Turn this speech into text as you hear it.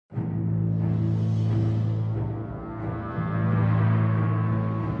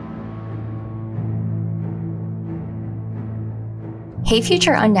Hey,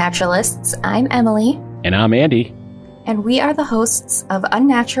 future unnaturalists, I'm Emily. And I'm Andy. And we are the hosts of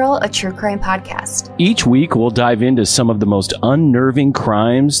Unnatural, a true crime podcast. Each week, we'll dive into some of the most unnerving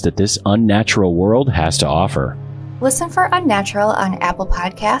crimes that this unnatural world has to offer. Listen for Unnatural on Apple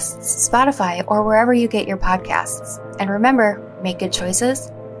Podcasts, Spotify, or wherever you get your podcasts. And remember, make good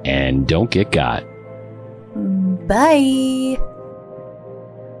choices. And don't get got. Bye.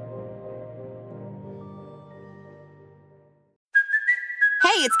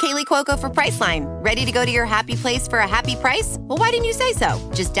 Hey, it's Kaylee Cuoco for Priceline. Ready to go to your happy place for a happy price? Well, why didn't you say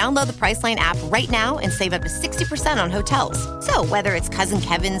so? Just download the Priceline app right now and save up to 60% on hotels. So whether it's Cousin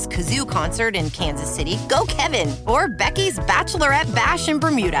Kevin's Kazoo Concert in Kansas City, go Kevin, or Becky's Bachelorette Bash in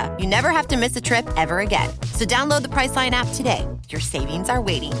Bermuda, you never have to miss a trip ever again. So download the Priceline app today. Your savings are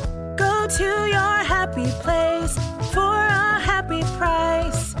waiting. Go to your happy place for a happy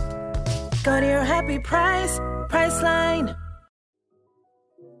price. Go to your happy price, Priceline.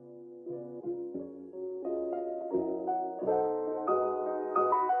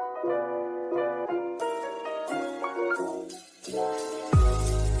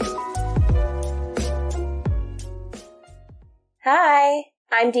 Hi,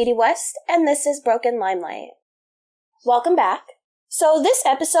 I'm Dee Dee West, and this is Broken Limelight. Welcome back. So this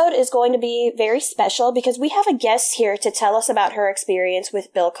episode is going to be very special because we have a guest here to tell us about her experience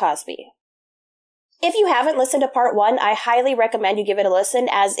with Bill Cosby. If you haven't listened to part 1, I highly recommend you give it a listen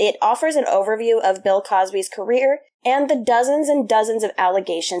as it offers an overview of Bill Cosby's career and the dozens and dozens of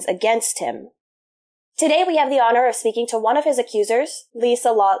allegations against him. Today we have the honor of speaking to one of his accusers,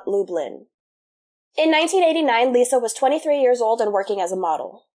 Lisa Lotte-Lublin. In 1989, Lisa was 23 years old and working as a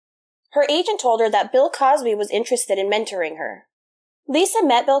model. Her agent told her that Bill Cosby was interested in mentoring her. Lisa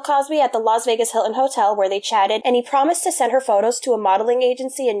met Bill Cosby at the Las Vegas Hilton Hotel where they chatted, and he promised to send her photos to a modeling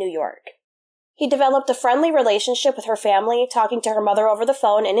agency in New York. He developed a friendly relationship with her family, talking to her mother over the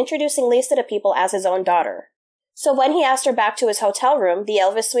phone and introducing Lisa to people as his own daughter. So when he asked her back to his hotel room, the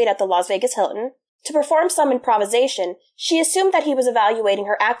Elvis Suite at the Las Vegas Hilton, to perform some improvisation, she assumed that he was evaluating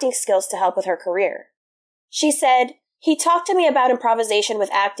her acting skills to help with her career. She said, "He talked to me about improvisation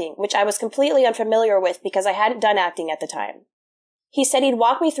with acting, which I was completely unfamiliar with because I hadn't done acting at the time. He said he'd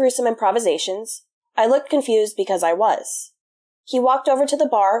walk me through some improvisations. I looked confused because I was. He walked over to the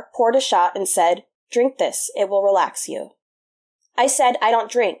bar, poured a shot, and said, 'Drink this, it will relax you.' I said, 'I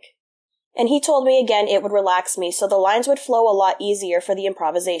don't drink.' And he told me again it would relax me so the lines would flow a lot easier for the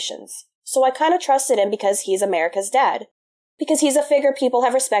improvisations. So I kind of trusted him because he's America's dad. Because he's a figure people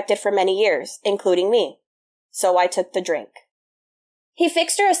have respected for many years, including me. So I took the drink." He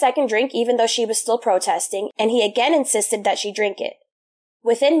fixed her a second drink even though she was still protesting, and he again insisted that she drink it.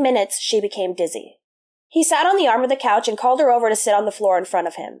 Within minutes, she became dizzy. He sat on the arm of the couch and called her over to sit on the floor in front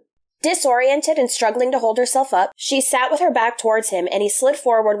of him. Disoriented and struggling to hold herself up, she sat with her back towards him, and he slid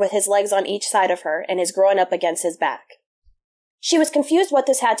forward with his legs on each side of her and his groin up against his back. She was confused what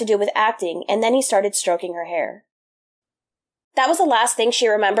this had to do with acting, and then he started stroking her hair. That was the last thing she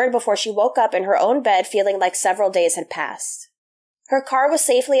remembered before she woke up in her own bed feeling like several days had passed. Her car was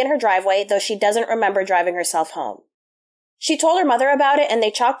safely in her driveway, though she doesn't remember driving herself home. She told her mother about it, and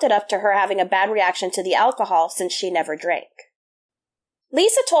they chalked it up to her having a bad reaction to the alcohol since she never drank.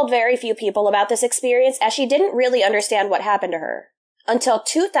 Lisa told very few people about this experience as she didn't really understand what happened to her. Until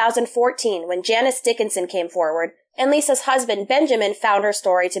 2014, when Janice Dickinson came forward, and Lisa's husband, Benjamin, found her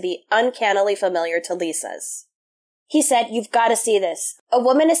story to be uncannily familiar to Lisa's. He said, "You've got to see this. A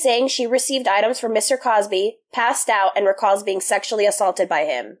woman is saying she received items from Mr. Cosby, passed out, and recalls being sexually assaulted by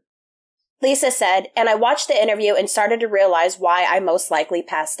him." Lisa said, "And I watched the interview and started to realize why I most likely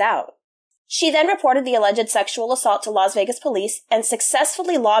passed out." She then reported the alleged sexual assault to Las Vegas police and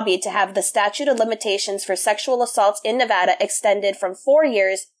successfully lobbied to have the statute of limitations for sexual assaults in Nevada extended from 4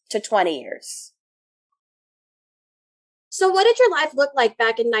 years to 20 years. So what did your life look like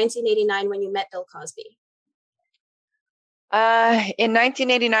back in 1989 when you met Bill Cosby? In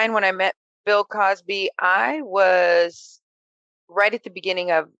 1989, when I met Bill Cosby, I was right at the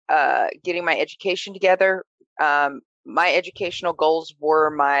beginning of getting my education together. My educational goals were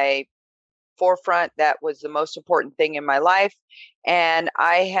my forefront. That was the most important thing in my life. And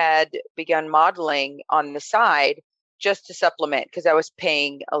I had begun modeling on the side just to supplement because I was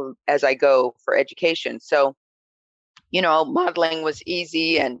paying as I go for education. So, modeling was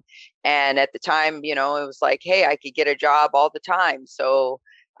easy. And at the time, it was like, hey, I could get a job all the time. So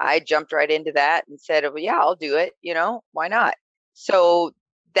I jumped right into that and said, well, yeah, I'll do it. Why not? So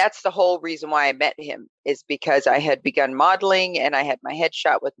that's the whole reason why I met him, is because I had begun modeling and I had my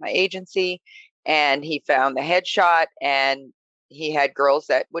headshot with my agency, and he found the headshot, and he had girls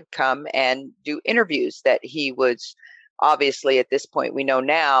that would come and do interviews that he was obviously at this point we know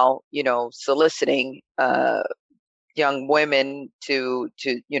now, soliciting young women to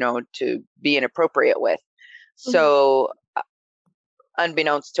be inappropriate with. So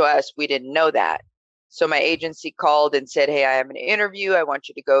unbeknownst to us, we didn't know that. So my agency called and said, hey, I have an interview. I want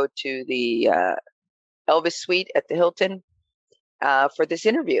you to go to the Elvis suite at the Hilton for this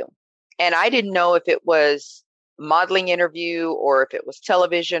interview. And I didn't know if it was modeling interview or if it was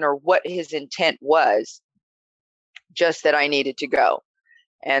television or what his intent was, just that I needed to go.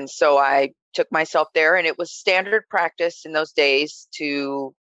 And so I took myself there, and it was standard practice in those days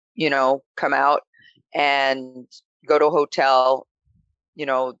to, come out and go to a hotel.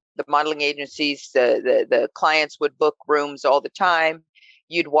 The modeling agencies, the clients would book rooms all the time.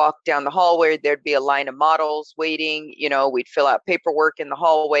 You'd walk down the hallway, there'd be a line of models waiting, we'd fill out paperwork in the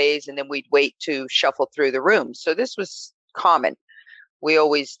hallways, and then we'd wait to shuffle through the rooms. So this was common. We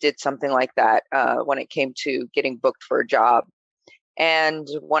always did something like that when it came to getting booked for a job. And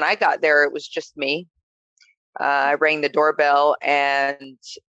when I got there, it was just me. I rang the doorbell and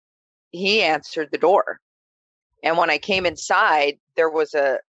he answered the door. And when I came inside, there was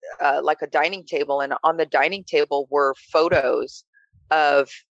a dining table, and on the dining table were photos of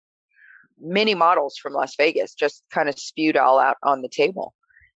many models from Las Vegas, just kind of spewed all out on the table.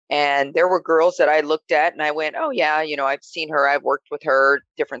 And there were girls that I looked at and I went, oh yeah, I've seen her, I've worked with her,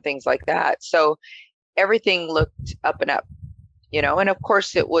 different things like that. So everything looked up and up, and of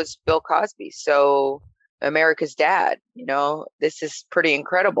course it was Bill Cosby. So America's dad, this is pretty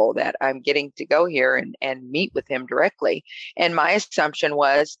incredible that I'm getting to go here and meet with him directly. And my assumption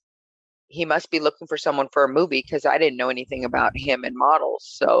was he must be looking for someone for a movie, because I didn't know anything about him and models.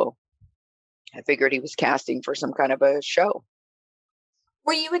 So I figured he was casting for some kind of a show.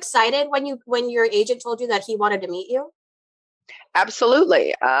 Were you excited when your agent told you that he wanted to meet you?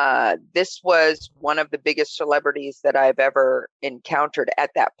 Absolutely. This was one of the biggest celebrities that I've ever encountered at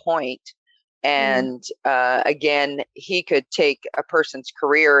that point. And again, he could take a person's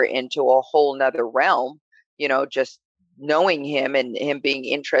career into a whole nother realm, just knowing him and him being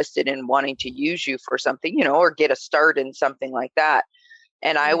interested in wanting to use you for something, or get a start in something like that.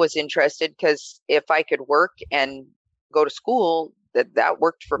 And I was interested because if I could work and go to school, that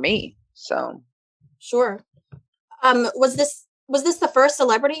worked for me. So. Sure. Was this the first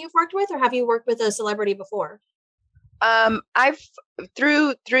celebrity you've worked with, or have you worked with a celebrity before? I've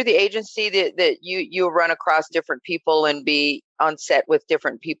through the agency that you run across different people and be on set with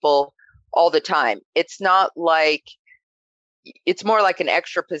different people all the time. It's not like, it's more like an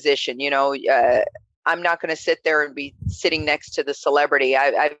extra position, I'm not going to sit there and be sitting next to the celebrity.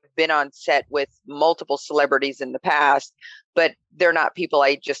 I've been on set with multiple celebrities in the past, but they're not people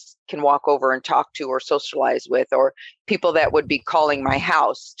I just can walk over and talk to or socialize with, or people that would be calling my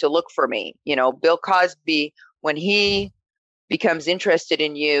house to look for me. Bill Cosby, when he becomes interested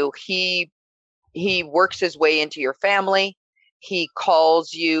in you, he works his way into your family. He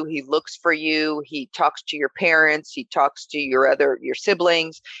calls you, he looks for you, he talks to your parents, he talks to your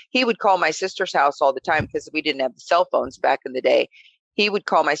siblings. He would call my sister's house all the time because we didn't have the cell phones back in the day. He would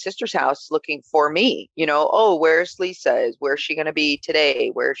call my sister's house looking for me, oh, where's Lisa? Where's she going to be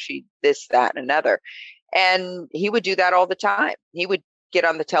today? Where's she this, that, and another? And he would do that all the time. He would get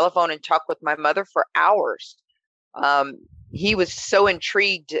on the telephone and talk with my mother for hours. He was so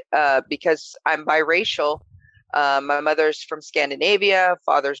intrigued because I'm biracial. My mother's from Scandinavia,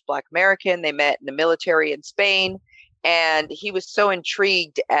 father's Black American. They met in the military in Spain. And he was so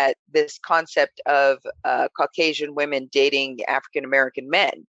intrigued at this concept of Caucasian women dating African American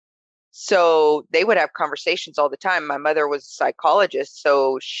men. So they would have conversations all the time. My mother was a psychologist,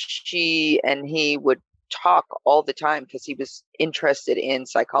 so she and he would talk all the time because he was interested in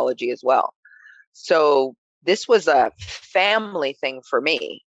psychology as well. So this was a family thing for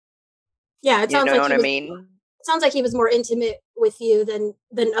me. Yeah, it sounds like what I mean? It sounds like he was more intimate with you than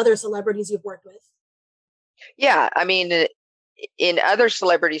other celebrities you've worked with. Yeah, I mean, in other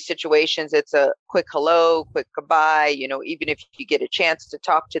celebrity situations, it's a quick hello, quick goodbye, even if you get a chance to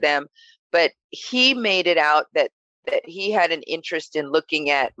talk to them. But he made it out that he had an interest in looking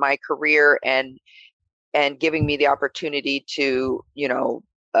at my career and giving me the opportunity to,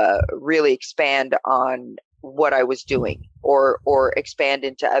 really expand on what I was doing or expand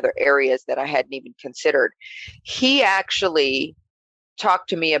into other areas that I hadn't even considered. He actually talked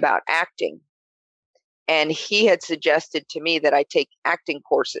to me about acting, and he had suggested to me that I take acting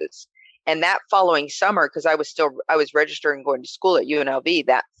courses. And that following summer, because I was registering going to school at UNLV,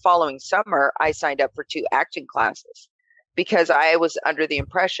 that following summer, I signed up for 2 acting classes because I was under the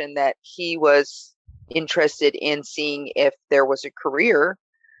impression that he was interested in seeing if there was a career,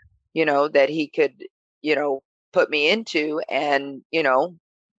 that he could, put me into, and,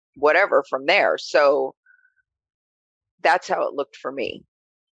 whatever from there. So that's how it looked for me.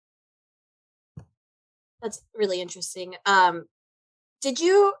 That's really interesting. So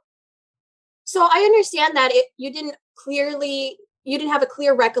I understand that you didn't have a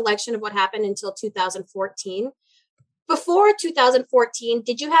clear recollection of what happened until 2014. Before 2014,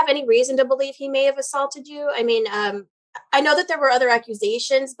 did you have any reason to believe he may have assaulted you? I mean, I know that there were other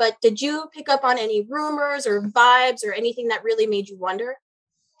accusations, but did you pick up on any rumors or vibes or anything that really made you wonder?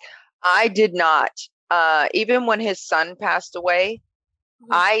 I did not. Even when his son passed away,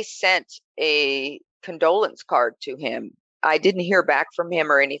 I sent a condolence card to him. I didn't hear back from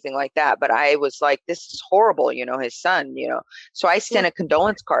him or anything like that, but I was like, this is horrible, his son, So I sent a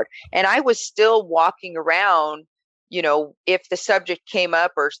condolence card, and I was still walking around, if the subject came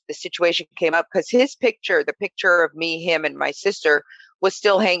up or the situation came up, because the picture of me, him, and my sister was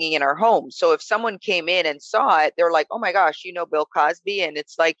still hanging in our home. So if someone came in and saw it, they're like, oh my gosh, Bill Cosby. And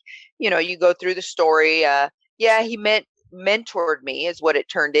it's like, you go through the story. He mentored me is what it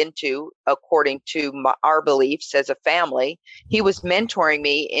turned into, according to our beliefs as a family. He was mentoring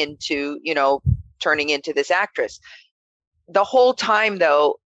me into, turning into this actress. The whole time,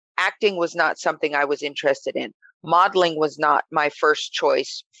 though, acting was not something I was interested in. Modeling was not my first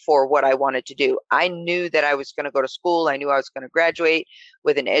choice for what I wanted to do. I knew that I was going to go to school. I knew I was going to graduate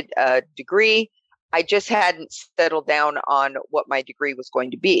with a degree. I just hadn't settled down on what my degree was going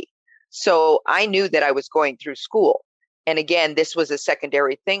to be. So I knew that I was going through school. And again, this was a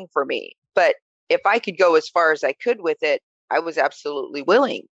secondary thing for me. But if I could go as far as I could with it, I was absolutely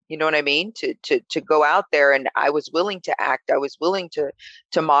willing. You know what I mean? To go out there, and I was willing to act. I was willing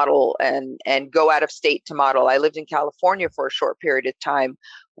to model and go out of state to model. I lived in California for a short period of time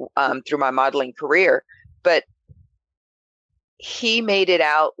through my modeling career, but he made it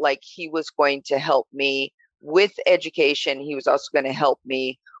out like he was going to help me with education. He was also going to help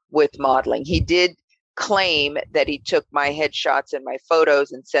me with modeling. He did claim that he took my headshots and my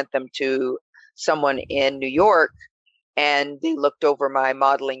photos and sent them to someone in New York, and they looked over my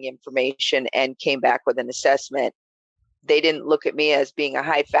modeling information and came back with an assessment. They didn't look at me as being a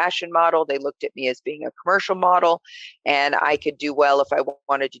high fashion model. They looked at me as being a commercial model, and I could do well if I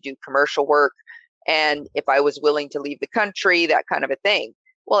wanted to do commercial work, and if I was willing to leave the country, that kind of a thing.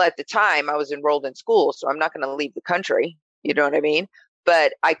 Well, at the time I was enrolled in school, so I'm not going to leave the country. You know what I mean?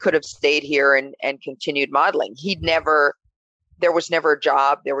 But I could have stayed here and continued modeling. There was never a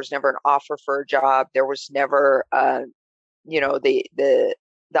job. There was never an offer for a job. There was never, the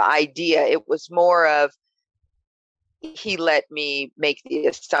idea. It was more of, he let me make the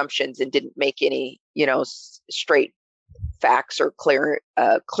assumptions and didn't make any, straight facts or clear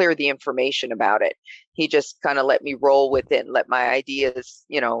the information about it. He just kind of let me roll with it and let my ideas,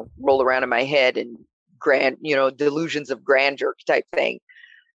 roll around in my head, and delusions of grandeur type thing.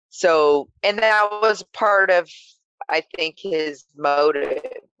 So, and that was part of, I think, his motive,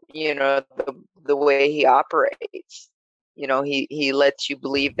 the way he operates. He lets you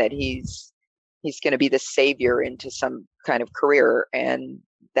believe that he's going to be the savior into some kind of career, and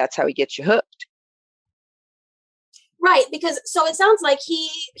that's how he gets you hooked. Right, because so it sounds like he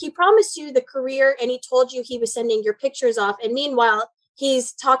promised you the career, and he told you he was sending your pictures off, and meanwhile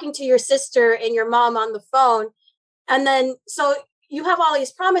he's talking to your sister and your mom on the phone. And then, so you have all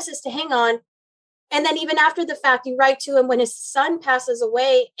these promises to hang on. And then even after the fact, you write to him when his son passes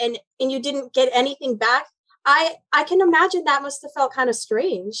away, and you didn't get anything back. I can imagine that must have felt kind of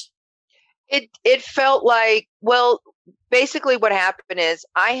strange. It felt like, well, basically what happened is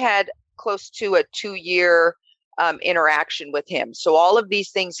I had close to a 2-year interaction with him. So all of these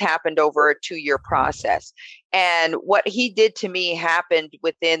things happened over a 2-year process. And what he did to me happened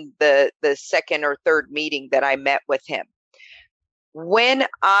within the second or third meeting that I met with him. When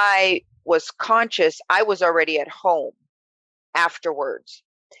I was conscious, I was already at home afterwards.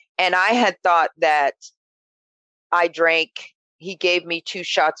 And I had thought that I drank, he gave me 2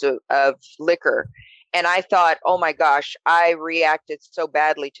 shots of liquor. And I thought, oh my gosh, I reacted so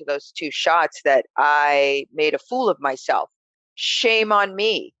badly to those 2 shots that I made a fool of myself. Shame on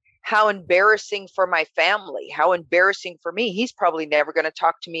me. How embarrassing for my family. How embarrassing for me. He's probably never going to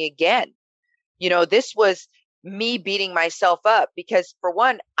talk to me again. This was me beating myself up because, for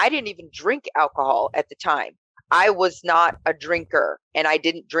one, I didn't even drink alcohol at the time. I was not a drinker, and I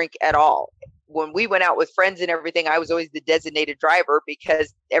didn't drink at all. When we went out with friends and everything, I was always the designated driver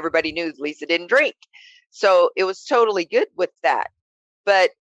because everybody knew Lisa didn't drink. So it was totally good with that.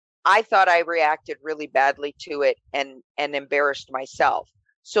 But I thought I reacted really badly to it and embarrassed myself.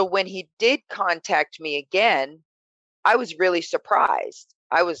 So when he did contact me again, I was really surprised.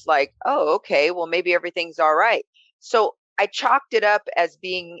 I was like, oh, okay, well, maybe everything's all right. So I chalked it up as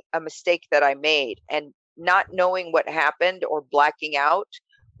being a mistake that I made, and not knowing what happened, or blacking out,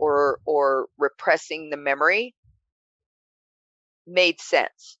 or repressing the memory made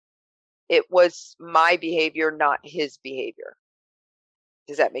sense. It was my behavior, not his behavior.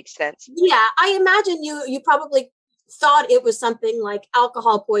 Does that make sense? Yeah, I imagine you probably thought it was something like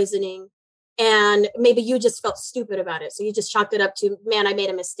alcohol poisoning, and maybe you just felt stupid about it. So you just chalked it up to, man, I made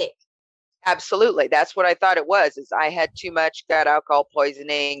a mistake. Absolutely. That's what I thought it was, is I had too much, got alcohol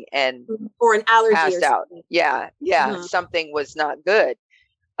poisoning, and Or an allergy passed or out. something. Yeah. Mhm. Something was not good.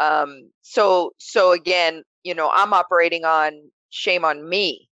 So again, I'm operating on shame on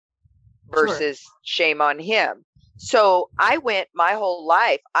me Sure. versus shame on him. So I went my whole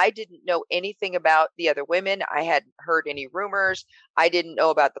life. I didn't know anything about the other women. I hadn't heard any rumors. I didn't know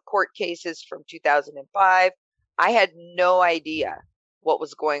about the court cases from 2005. I had no idea what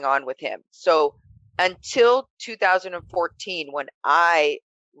was going on with him. So until 2014, when I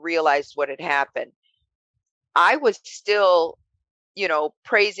realized what had happened, I was still,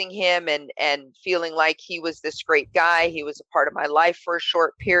 praising him and feeling like he was this great guy. He was a part of my life for a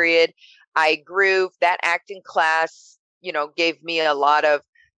short period. I grew. That acting class, gave me a lot of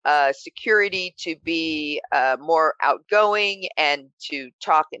security to be more outgoing and to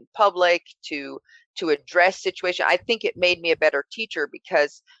talk in public, to address situation. I think it made me a better teacher,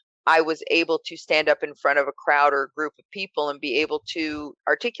 because I was able to stand up in front of a crowd or a group of people and be able to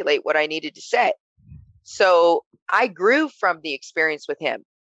articulate what I needed to say. So I grew from the experience with him.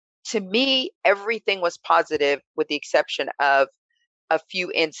 To me, everything was positive, with the exception of a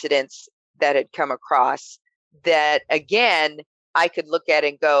few incidents that had come across that, again, I could look at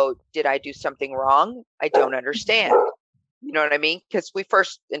and go, did I do something wrong? I don't understand. You know what I mean? Because we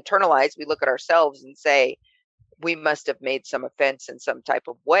first internalize, we look at ourselves and say, we must have made some offense in some type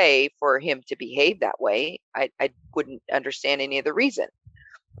of way for him to behave that way. I wouldn't understand any of the reason.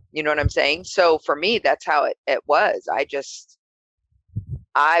 You know what I'm saying? So for me, that's how it was.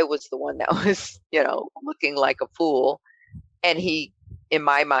 I was the one that was, looking like a fool. And he, in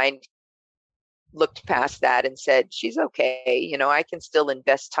my mind, looked past that and said, she's okay. I can still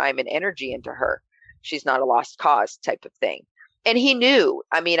invest time and energy into her. She's not a lost cause type of thing. And he knew.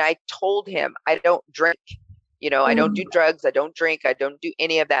 I mean, I told him, I don't drink, I don't do drugs. I don't drink. I don't do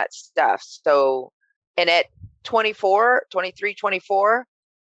any of that stuff. So, and at 24, 23, 24,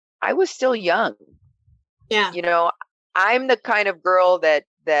 I was still young. Yeah. I'm the kind of girl that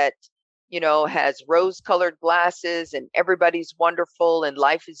has rose-colored glasses, and everybody's wonderful, and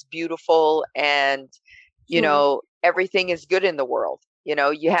life is beautiful, and everything is good in the world.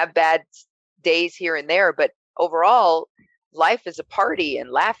 You have bad days here and there, but overall, life is a party,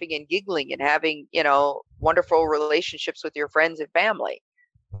 and laughing and giggling and having, wonderful relationships with your friends and family.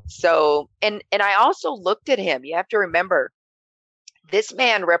 So, and I also looked at him. You have to remember, this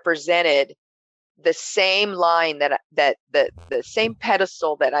man represented the same line that the same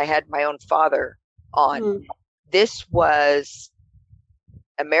pedestal that I had my own father on. This was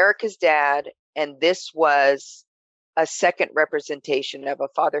America's dad, and this was a second representation of a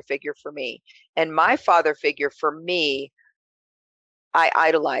father figure for me. And my father figure for me, I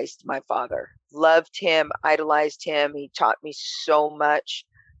idolized my father, loved him, idolized him. He taught me so much.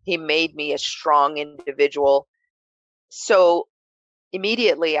 He made me a strong individual. So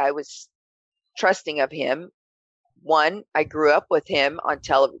immediately I was trusting of him. One, I grew up with him on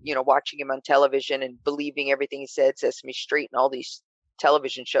watching him on television and believing everything he said, Sesame Street and all these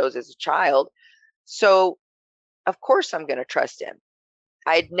television shows as a child. So of course I'm going to trust him.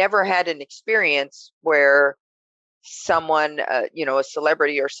 I'd never had an experience where someone, a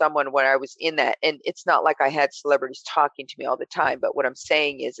celebrity or someone, when I was in that, and it's not like I had celebrities talking to me all the time, but what I'm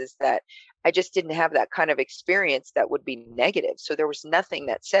saying is that I just didn't have that kind of experience that would be negative. So there was nothing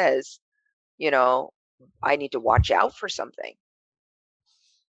that says, I need to watch out for something.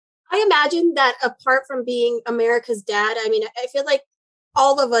 I imagine that apart from being America's dad, I mean, I feel like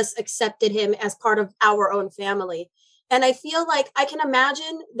all of us accepted him as part of our own family. And I feel like I can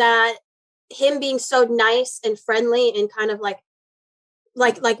imagine that him being so nice and friendly and kind of like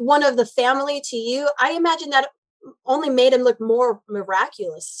one of the family to you, I imagine that only made him look more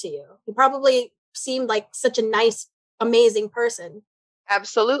miraculous to you. He probably seemed like such a nice, amazing person.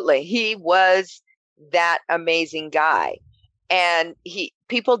 Absolutely. He was that amazing guy. And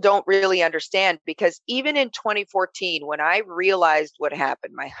people don't really understand, because even in 2014, when I realized what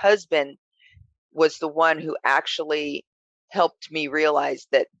happened, my husband was the one who actually helped me realize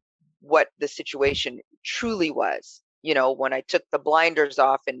that what the situation truly was. When I took the blinders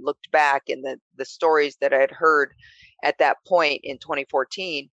off and looked back, and the stories that I had heard at that point in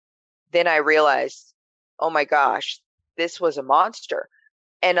 2014, then I realized, oh my gosh, this was a monster.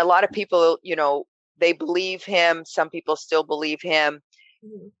 And a lot of people, they believe him. Some people still believe him.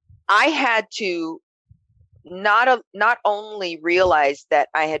 Mm-hmm. I had to not only realize that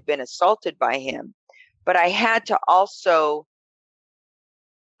I had been assaulted by him, but I had to also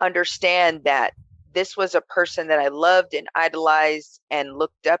understand that this was a person that I loved and idolized and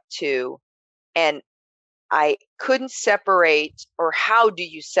looked up to. And I couldn't separate, or how do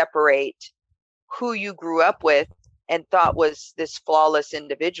you separate who you grew up with and thought was this flawless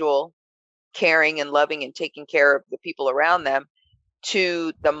individual, caring and loving and taking care of the people around them,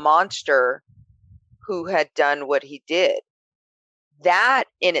 to the monster who had done what he did. That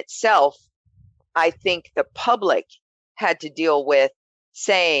in itself, I think the public had to deal with,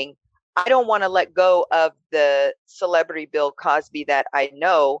 saying, I don't want to let go of the celebrity Bill Cosby that I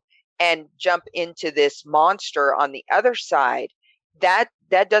know and jump into this monster on the other side. That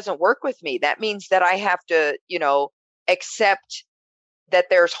doesn't work with me. That means that I have to, accept that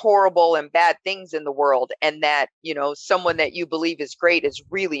there's horrible and bad things in the world, and that, someone that you believe is great is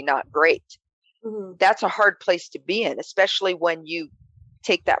really not great. Mm-hmm. That's a hard place to be in, especially when you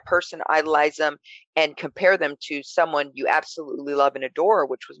take that person, idolize them, and compare them to someone you absolutely love and adore,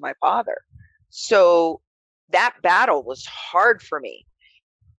 which was my father. So that battle was hard for me.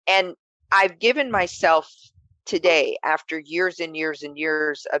 And I've given myself today, after years and years and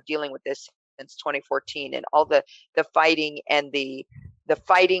years of dealing with this since 2014, and all the fighting and the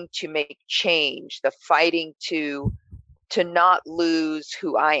fighting to make change, the fighting to not lose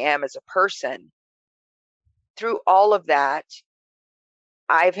who I am as a person. Through all of that,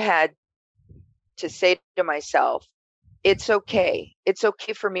 I've had to say to myself, it's okay. It's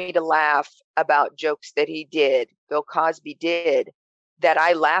okay for me to laugh about jokes that Bill Cosby did, that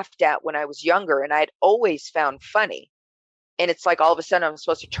I laughed at when I was younger and I'd always found funny. And it's like all of a sudden I'm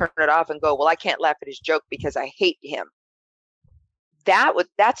supposed to turn it off and go, well, I can't laugh at his joke because I hate him.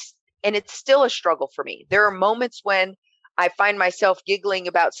 And it's still a struggle for me. There are moments when I find myself giggling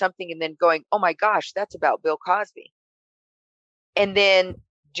about something and then going, oh my gosh, that's about Bill Cosby. And then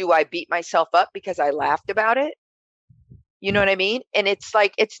do I beat myself up because I laughed about it? You know what I mean? And it's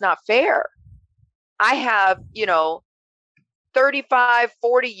like, it's not fair. I have, 35,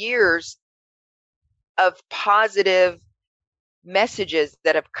 40 years of positive messages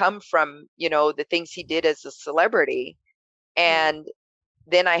that have come from, the things he did as a celebrity. And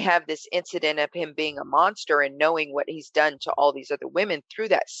then I have this incident of him being a monster and knowing what he's done to all these other women through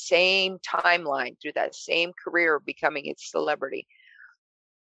that same timeline, through that same career of becoming a celebrity.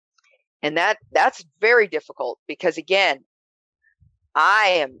 And that's very difficult because, again,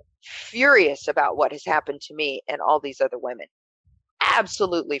 I am furious about what has happened to me and all these other women.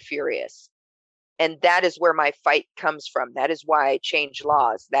 Absolutely furious. And that is where my fight comes from. That is why I change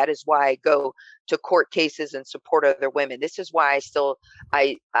laws. That is why I go to court cases and support other women. This is why I still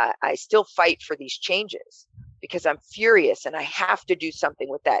fight for these changes, because I'm furious and I have to do something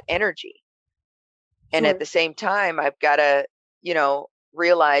with that energy. And at the same time, I've got to,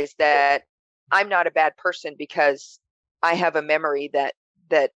 realize that I'm not a bad person because I have a memory that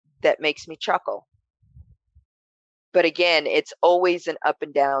makes me chuckle. But again, it's always an up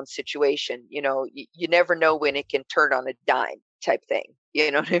and down situation. You never know when it can turn on a dime type thing.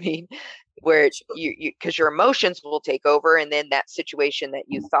 You know what I mean? Where because your emotions will take over, and then that situation that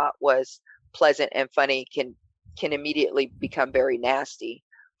you thought was pleasant and funny can immediately become very nasty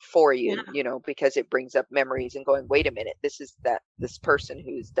for you, because it brings up memories and going, wait a minute, this person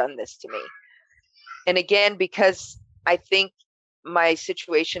who's done this to me. And again, because I think my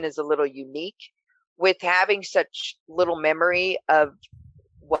situation is a little unique, with having such little memory of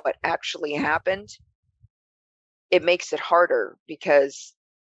what actually happened, it makes it harder because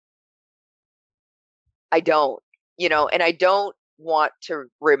I don't, and I don't want to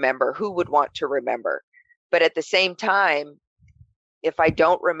remember. Who would want to remember? But at the same time, if I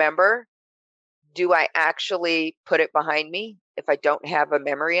don't remember, do I actually put it behind me if I don't have a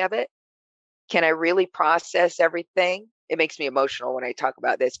memory of it? Can I really process everything? It makes me emotional when I talk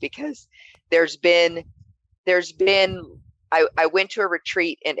about this, because there's been I went to a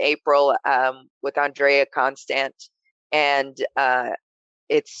retreat in April with Andrea Constant, and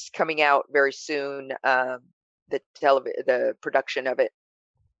it's coming out very soon, the production of it,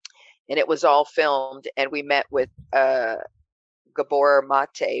 and it was all filmed, and we met with Gabor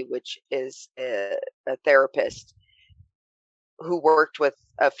Mate, which is a therapist who worked with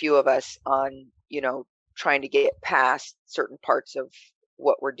a few of us on, trying to get past certain parts of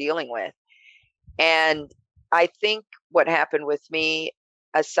what we're dealing with. And I think what happened with me,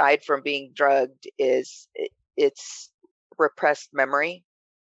 aside from being drugged, is it's repressed memory,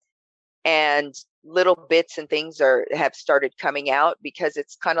 and little bits and things have started coming out because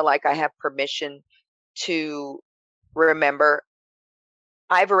it's kind of like I have permission to remember.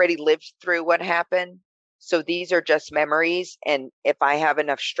 I've already lived through what happened. So these are just memories. And if I have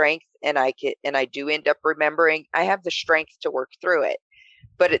enough strength and I do end up remembering, I have the strength to work through it.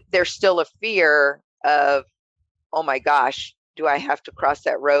 But there's still a fear of, oh my gosh, do I have to cross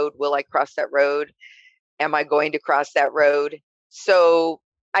that road? Will I cross that road? Am I going to cross that road? So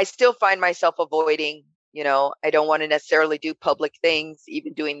I still find myself avoiding, I don't want to necessarily do public things.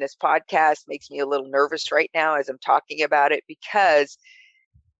 Even doing this podcast makes me a little nervous right now as I'm talking about it, because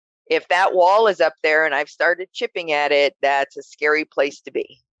if that wall is up there and I've started chipping at it, that's a scary place to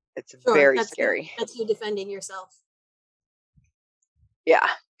be. It's very scary. That's you defending yourself. Yeah.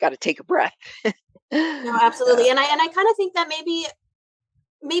 Got to take a breath. No, absolutely. And I kind of think that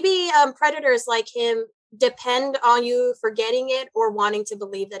maybe predators like him depend on you forgetting it or wanting to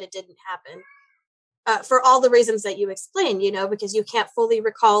believe that it didn't happen. For all the reasons that you explained, because you can't fully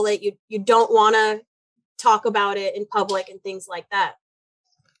recall it. You don't want to talk about it in public and things like that.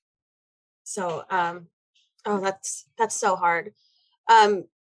 So, that's so hard.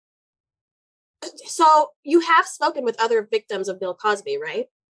 So you have spoken with other victims of Bill Cosby, right?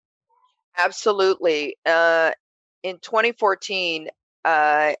 Absolutely. In 2014,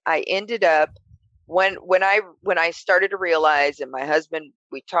 I ended up when I started to realize, and my husband,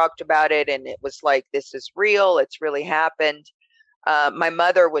 we talked about it, and it was like, this is real. It's really happened. My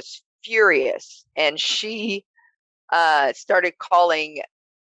mother was furious, and she started calling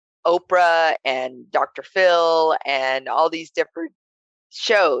Oprah and Dr. Phil and all these different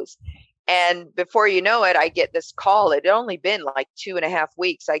shows. And before you know it, I get this call. It had only been like 2.5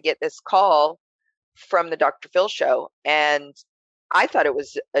 weeks. I get this call from the Dr. Phil show. And I thought it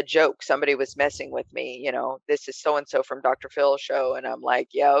was a joke. Somebody was messing with me. This is so-and-so from Dr. Phil's show. And I'm like,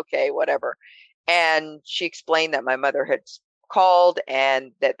 yeah, okay, whatever. And she explained that my mother had called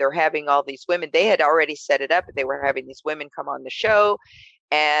and that they're having all these women. They had already set it up. They were having these women come on the show.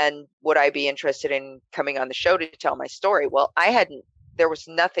 And would I be interested in coming on the show to tell my story? Well, there was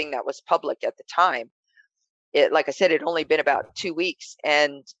nothing that was public at the time. Like I said, it had only been about 2 weeks.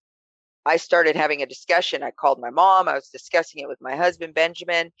 And I started having a discussion. I called my mom. I was discussing it with my husband,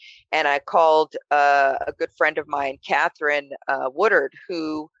 Benjamin. And I called a good friend of mine, Catherine Woodard,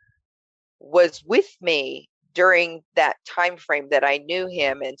 who was with me during that time frame that I knew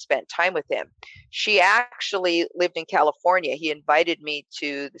him and spent time with him. She actually lived in California. He invited me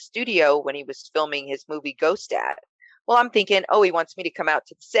to the studio when he was filming his movie Ghost Dad. Well, I'm thinking, oh, he wants me to come out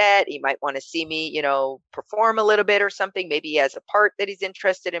to the set. He might want to see me, perform a little bit or something. Maybe he has a part that he's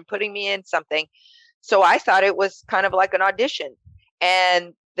interested in putting me in, something. So I thought it was kind of like an audition.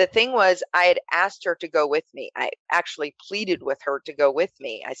 And the thing was, I had asked her to go with me. I actually pleaded with her to go with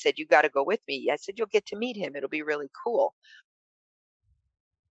me. I said, you got to go with me. I said, you'll get to meet him. It'll be really cool.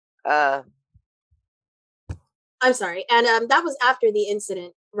 I'm sorry. And that was after the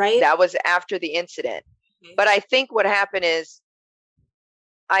incident, right? That was after the incident. Okay. But I think what happened is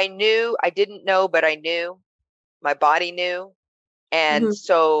I didn't know, but I knew. My body knew. And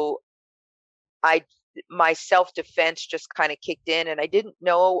so my self-defense just kind of kicked in, and I didn't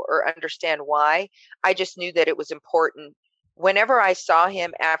know or understand why. I just knew that it was important. Whenever I saw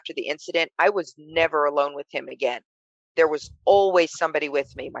him after the incident, I was never alone with him again. There was always somebody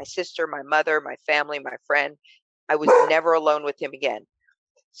with me, my sister, my mother, my family, my friend. I was never alone with him again.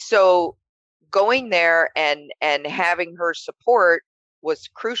 So going there and having her support was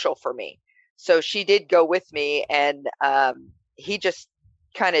crucial for me. So she did go with me, and he just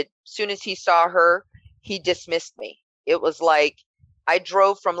kind of, soon as he saw her, he dismissed me. It was like I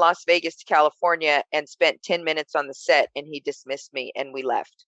drove from Las Vegas to California and spent 10 minutes on the set, and he dismissed me and we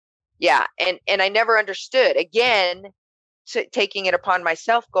left. Yeah. And I never understood, again, taking it upon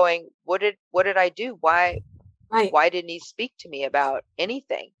myself, going, what did I do? Why didn't he speak to me about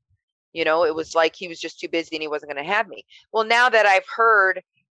anything? It was like he was just too busy and he wasn't going to have me. Well, now that I've heard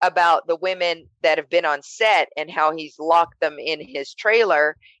about the women that have been on set and how he's locked them in his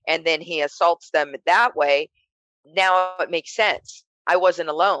trailer and then he assaults them that way, now it makes sense. I wasn't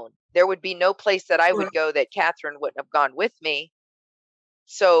alone. There would be no place that I would go that Catherine wouldn't have gone with me.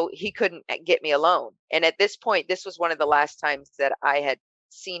 So he couldn't get me alone. And at this point, this was one of the last times that I had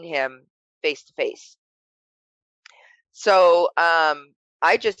seen him face to face. So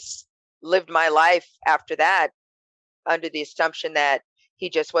I just lived my life after that under the assumption that he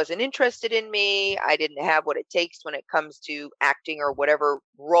just wasn't interested in me. I didn't have what it takes when it comes to acting or whatever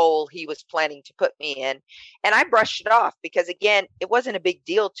role he was planning to put me in. And I brushed it off because, again, it wasn't a big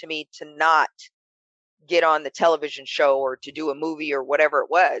deal to me to not get on the television show or to do a movie or whatever it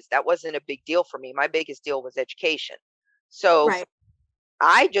was. That wasn't a big deal for me. My biggest deal was education. So Right.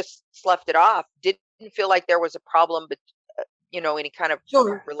 I just sloughed it off. Didn't feel like there was a problem, but any kind of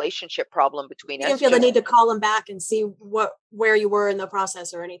Sure. relationship problem between You us. didn't feel the need to call him back and see where you were in the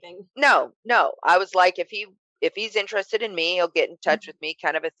process or anything. No. I was like, if he's interested in me, he'll get in touch with me,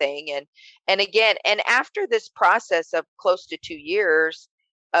 kind of a thing. And again, and after this process of close to 2 years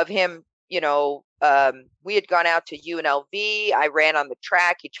of him, we had gone out to UNLV. I ran on the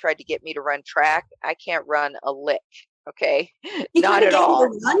track. He tried to get me to run track. I can't run a lick. Okay. He Not tried to at get you all.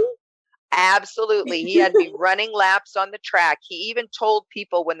 to run? Absolutely. He had me running laps on the track. He even told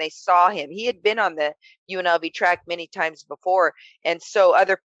people when they saw him, he had been on the UNLV track many times before. And so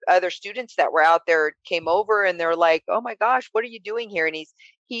other students that were out there came over and they're like, "Oh my gosh, what are you doing here?" And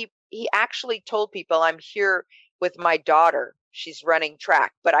he actually told people, "I'm here with my daughter. She's running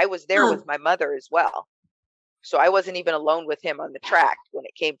track." But I was there with my mother as well. So I wasn't even alone with him on the track when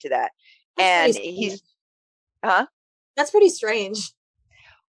it came to that. That's And he's, huh? That's pretty strange.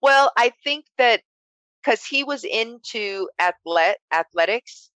 Well, I think that because he was into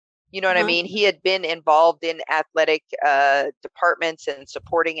athletics, you know what I mean? He had been involved in athletic departments and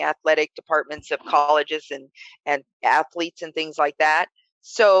supporting athletic departments of colleges and athletes and things like that.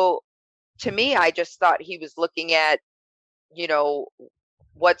 So to me, I just thought he was looking at,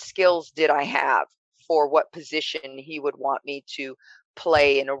 what skills did I have for what position he would want me to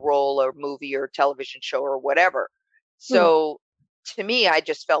play in a role or movie or television show or whatever. So to me, I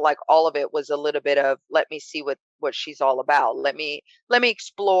just felt like all of it was a little bit of, let me see what she's all about. Let me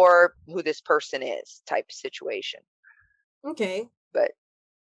explore who this person is type situation. Okay. But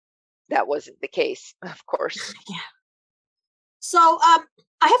that wasn't the case, of course. Yeah. So,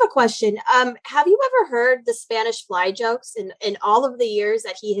 I have a question. Have you ever heard the Spanish fly jokes in all of the years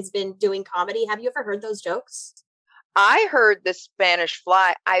that he has been doing comedy? Have you ever heard those jokes? I heard the Spanish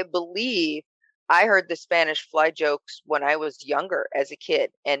fly. I believe I heard the Spanish fly jokes when I was younger as a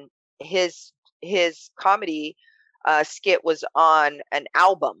kid, and his comedy skit was on an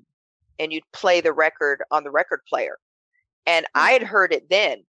album, and you'd play the record on the record player. And I had heard it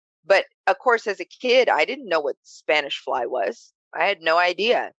then, but of course, as a kid, I didn't know what Spanish fly was. I had no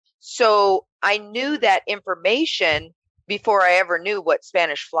idea. So I knew that information before I ever knew what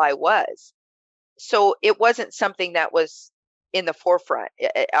Spanish fly was. So it wasn't something that was in the forefront.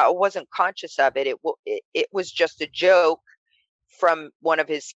 I wasn't conscious of it. It was just a joke from one of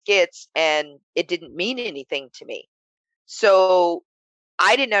his skits, and it didn't mean anything to me. So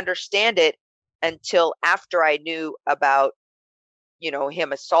I didn't understand it until after I knew about,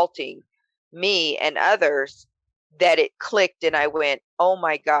 him assaulting me and others, that it clicked and I went, "Oh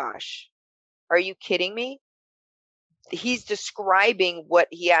my gosh, are you kidding me?" He's describing what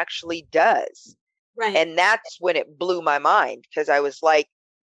he actually does. Right. And that's when it blew my mind, because I was like,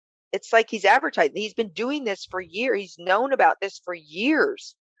 it's like he's advertising. He's been doing this for years. He's known about this for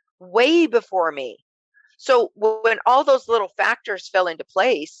years, way before me. So when all those little factors fell into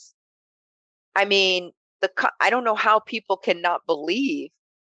place, I mean, I don't know how people cannot believe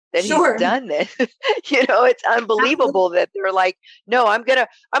that he's done this. It's unbelievable that they're like, "No, I'm gonna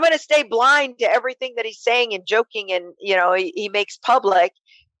stay blind to everything that he's saying and joking, and he makes public,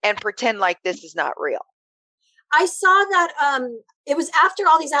 and pretend like this is not real." I saw that it was after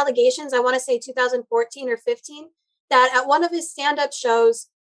all these allegations, I want to say 2014 or 15, that at one of his stand-up shows,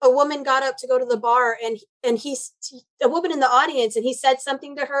 a woman got up to go to the bar, and he's a woman in the audience, and he said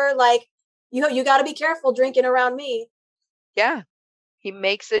something to her like, you got to be careful drinking around me. Yeah. He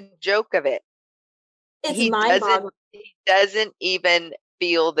makes a joke of it. It's mind-boggling. He doesn't even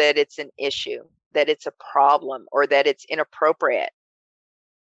feel that it's an issue, that it's a problem, or that it's inappropriate.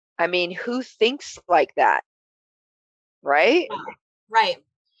 I mean, who thinks like that? Right? Right.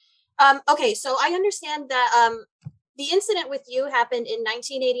 Okay, so I understand that the incident with you happened in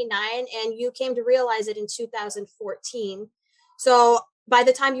 1989, and you came to realize it in 2014. So by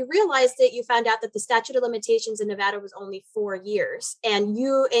the time you realized it, you found out that the statute of limitations in Nevada was only 4 years, and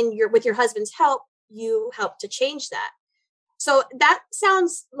with your husband's help, you helped to change that. So that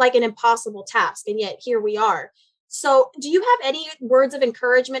sounds like an impossible task, and yet here we are. So do you have any words of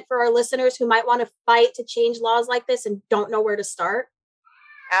encouragement for our listeners who might want to fight to change laws like this and don't know where to start?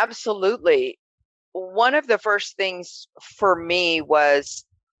 Absolutely. One of the first things for me was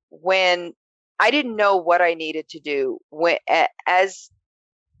when I didn't know what I needed to do. As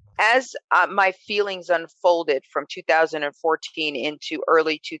my feelings unfolded from 2014 into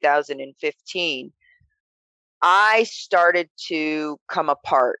early 2015, I started to come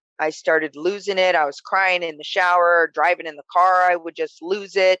apart. I started losing it. I was crying in the shower, driving in the car. I would just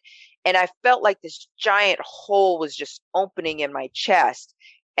lose it. And I felt like this giant hole was just opening in my chest,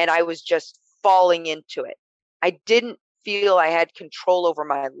 and I was just falling into it. I didn't feel I had control over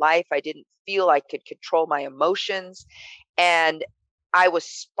my life. I didn't feel I could control my emotions. And I was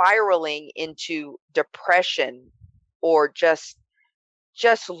spiraling into depression, or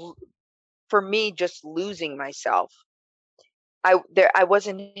for me, just losing myself. I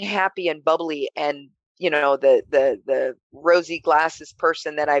wasn't happy and bubbly and, the rosy glasses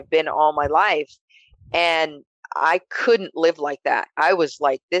person that I've been all my life. And I couldn't live like that. I was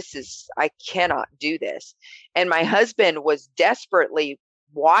like, I cannot do this. And my husband was desperately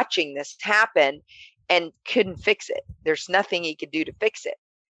watching this happen and couldn't fix it. There's nothing he could do to fix it,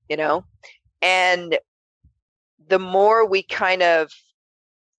 And the more we kind of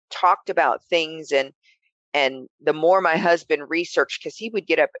talked about things, and the more my husband researched, because he would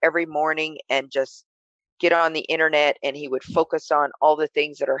get up every morning and just get on the internet, and he would focus on all the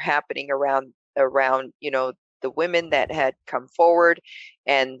things that are happening around, the women that had come forward,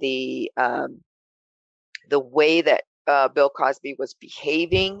 and the way that Bill Cosby was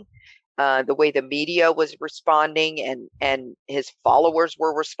behaving, the way the media was responding, and his followers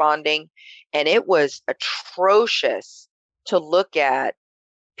were responding. And it was atrocious to look at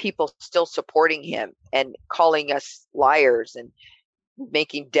people still supporting him and calling us liars and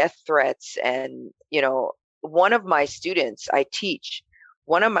making death threats. And, one of my students,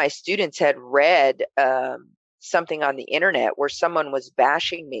 one of my students had read something on the internet where someone was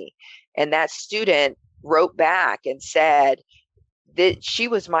bashing me. And that student wrote back and said that she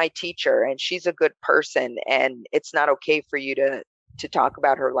was my teacher and she's a good person, and it's not okay for you to talk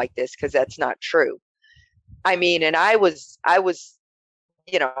about her like this, because that's not true. I mean, and I was, I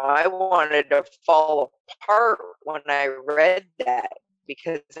wanted to fall apart when I read that,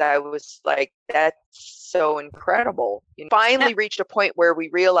 because I was like, that's so incredible. Finally reached a point where we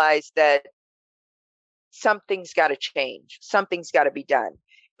realized that something's got to change. Something's got to be done.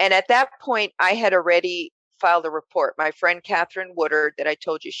 And at that point, I had already filed a report. My friend Catherine Woodard, that I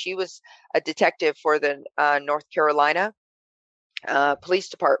told you, she was a detective for the North Carolina Police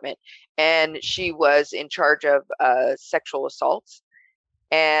Department, and she was in charge of sexual assaults.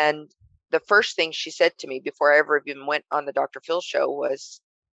 And the first thing she said to me before I ever even went on the Dr. Phil show was,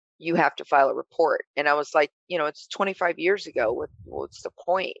 you have to file a report. And I was like, it's 25 years ago. What's the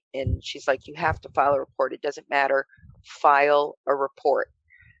point? And she's like, you have to file a report. It doesn't matter. File a report.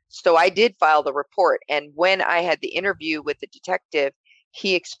 So I did file the report. And when I had the interview with the detective,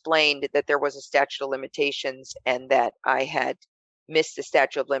 he explained that there was a statute of limitations and that I had missed the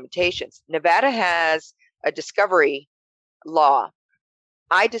statute of limitations. Nevada has a discovery law.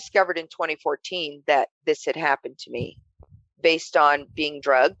 I discovered in 2014 that this had happened to me based on being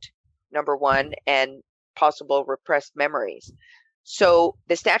drugged, number one, and possible repressed memories. So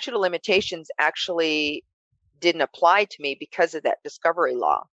the statute of limitations actually didn't apply to me because of that discovery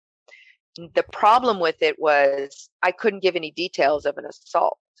law. The problem with it was I couldn't give any details of an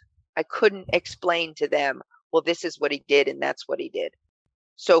assault. I couldn't explain to them, well, this is what he did and that's what he did.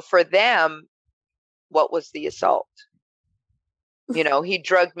 So for them, what was the assault? He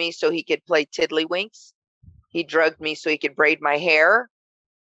drugged me so he could play tiddlywinks. He drugged me so he could braid my hair.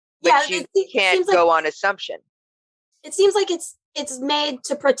 But you can't go on assumption. It seems like it's made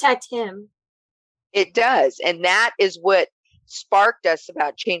to protect him. It does. And that is what sparked us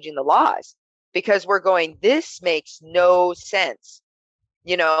about changing the laws, because we're going, this makes no sense.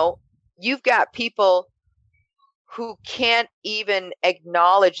 You've got people who can't even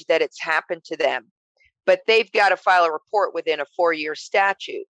acknowledge that it's happened to them, but they've got to file a report within a 4-year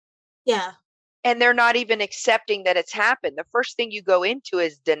statute. Yeah. And they're not even accepting that it's happened. The first thing you go into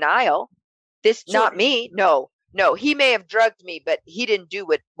is denial. This, sure. Not me. No, he may have drugged me, but he didn't do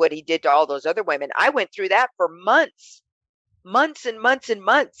what he did to all those other women. I went through that for months and months and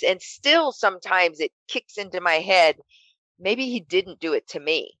months. And still sometimes it kicks into my head, maybe he didn't do it to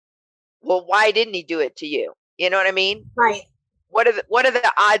me. Well, why didn't he do it to you? You know what I mean? Right. What are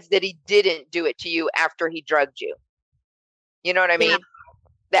the odds that he didn't do it to you after he drugged you? You know what I mean? Yeah.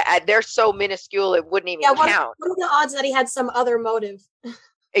 That they're so minuscule it wouldn't even count. What are the odds that he had some other motive?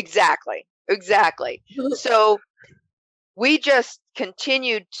 Exactly. So we just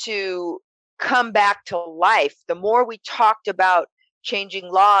continued to come back to life. The more we talked about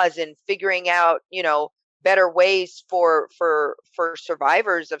changing laws and figuring out, better ways for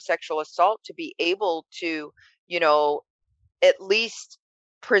survivors of sexual assault to be able to, at least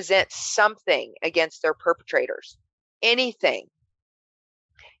present something against their perpetrators. Anything.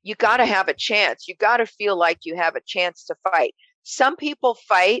 You got to have a chance. You got to feel like you have a chance to fight. Some people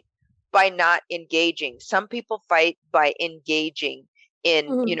fight by not engaging. Some people fight by engaging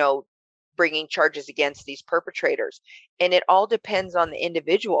in, bringing charges against these perpetrators. And it all depends on the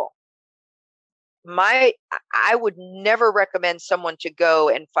individual. I would never recommend someone to go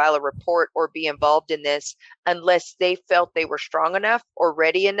and file a report or be involved in this unless they felt they were strong enough or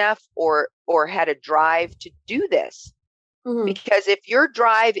ready enough or had a drive to do this. Mm-hmm. Because if your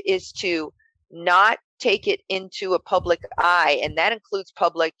drive is to not take it into a public eye, and that includes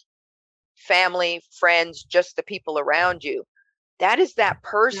public, family, friends, just the people around you, that is that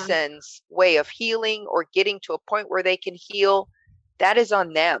person's way of healing or getting to a point where they can heal. That is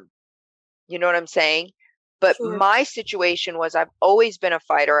on them. You know what I'm saying? But sure. My situation was, I've always been a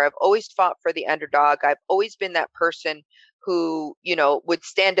fighter. I've always fought for the underdog. I've always been that person who, would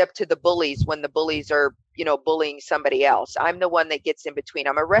stand up to the bullies when the bullies are, bullying somebody else. I'm the one that gets in between.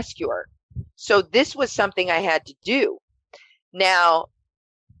 I'm a rescuer. So this was something I had to do. Now,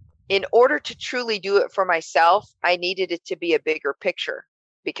 in order to truly do it for myself, I needed it to be a bigger picture,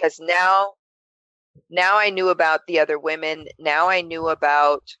 because now I knew about the other women. Now I knew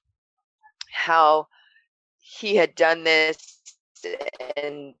about how he had done this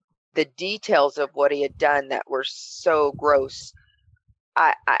and the details of what he had done that were so gross.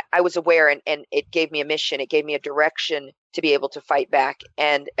 I was aware, and it gave me a mission. It gave me a direction to be able to fight back.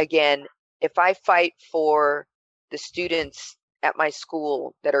 And again, if I fight for the students at my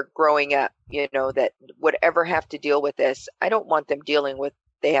school that are growing up, that would ever have to deal with this, I don't want them dealing with,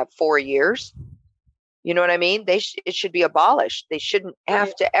 they have 4 years. You know what I mean? It should be abolished. They shouldn't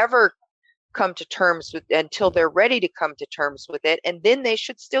have to ever come to terms with until they're ready to come to terms with it. And then they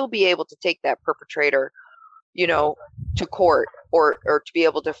should still be able to take that perpetrator, to court or to be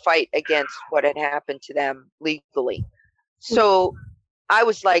able to fight against what had happened to them legally. So I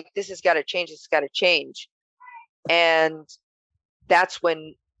was like, this has got to change. It's got to change. And that's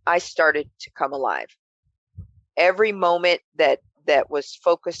when I started to come alive. Every moment that was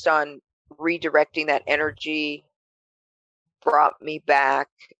focused on redirecting that energy brought me back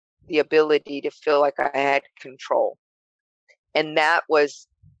the ability to feel like I had control. And that was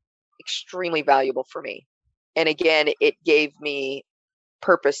extremely valuable for me. And again, it gave me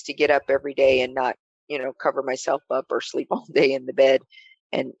purpose to get up every day and not, cover myself up or sleep all day in the bed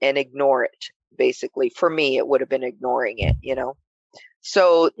and ignore it. Basically, for me, it would have been ignoring it,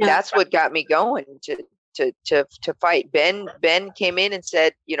 So that's what got me going to fight. Ben came in and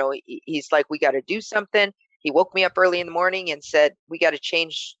said, he's like, we got to do something. He woke me up early in the morning and said, we got to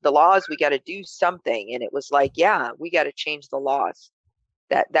change the laws. We got to do something. And it was like, yeah, we got to change the laws.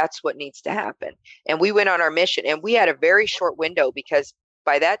 That's what needs to happen. And we went on our mission, and we had a very short window, because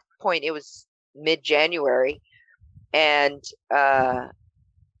by that point it was mid-January, and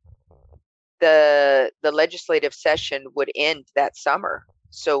the legislative session would end that summer.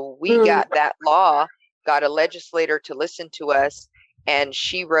 So we got that law, got a legislator to listen to us, and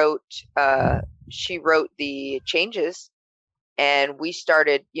she wrote the changes, and we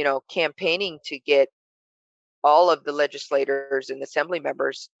started, campaigning to get all of the legislators and assembly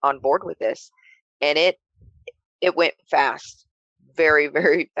members on board with this. And it went fast, very,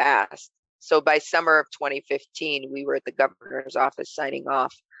 very fast. So by summer of 2015, we were at the governor's office signing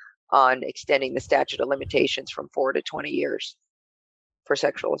off on extending the statute of limitations from 4 to 20 years for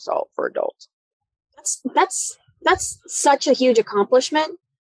sexual assault for adults. That's such a huge accomplishment.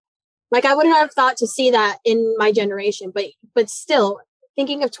 Like, I wouldn't have thought to see that in my generation, but still,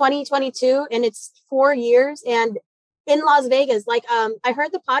 thinking of 2022, and it's 4 years, and in Las Vegas, like, I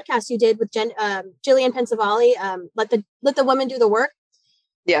heard the podcast you did with Jillian Pensavalle, let the women do the work.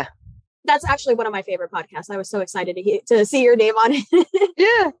 Yeah. That's actually one of my favorite podcasts. I was so excited to see your name on it.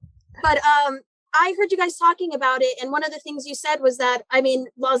 Yeah. But I heard you guys talking about it, and one of the things you said was that,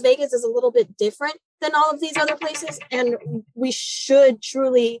 Las Vegas is a little bit different than all of these other places, and we should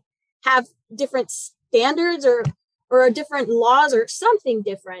truly have different standards or different laws or something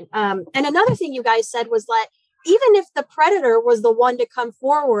different. And another thing you guys said was that even if the predator was the one to come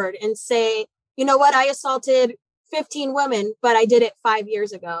forward and say, you know what, I assaulted 15 women, but I did it 5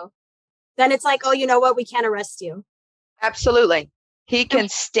 years ago, then it's like, oh, you know what, we can't arrest you. Absolutely. He can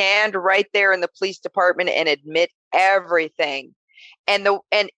stand right there in the police department and admit everything. And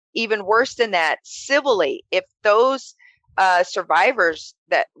even worse than that, civilly, if those survivors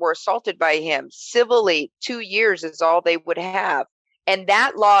that were assaulted by him, civilly, 2 years is all they would have. And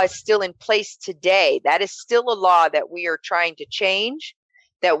that law is still in place today. That is still a law that we are trying to change,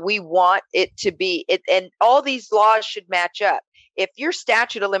 that we want it to be. And all these laws should match up. If your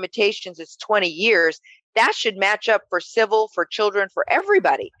statute of limitations is 20 years, that should match up for civil, for children, for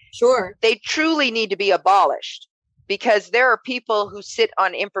everybody. Sure. They truly need to be abolished, because there are people who sit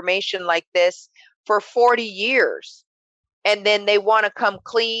on information like this for 40 years. and then they want to come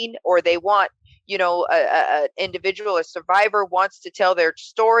clean, or they want, a individual, a survivor wants to tell their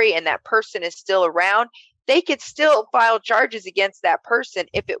story and that person is still around, they could still file charges against that person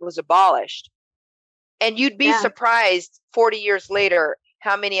if it was abolished. And you'd be surprised 40 years later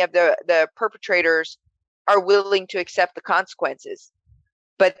how many of the perpetrators are willing to accept the consequences.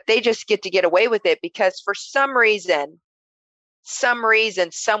 But they just get away with it because for some reason,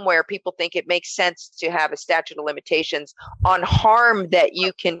 somewhere, people think it makes sense to have a statute of limitations on harm that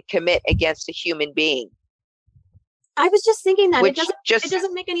you can commit against a human being. I was just thinking that it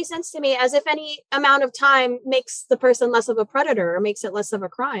doesn't make any sense to me, as if any amount of time makes the person less of a predator or makes it less of a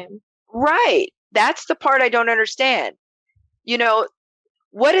crime. Right. That's the part I don't understand.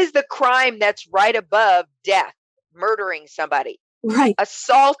 What is the crime that's right above death? Murdering somebody, right?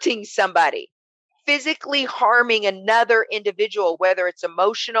 Assaulting somebody, physically harming another individual, whether it's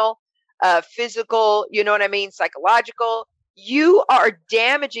emotional, physical, psychological. You are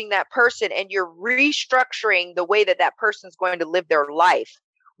damaging that person, and you're restructuring the way that that person's going to live their life,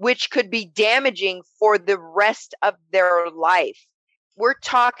 which could be damaging for the rest of their life. We're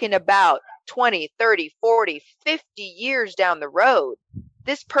talking about 20, 30, 40, 50 years down the road.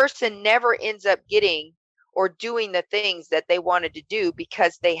 This person never ends up getting or doing the things that they wanted to do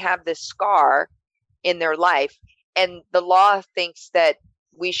because they have this scar in their life. And the law thinks that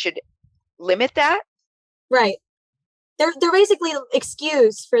we should limit that. Right. They're basically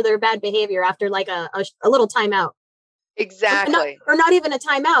excused for their bad behavior after like a little timeout. Exactly. Or not even a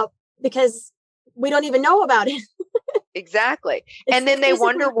timeout, because we don't even know about it. Exactly. And then they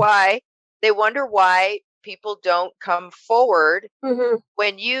wonder why people don't come forward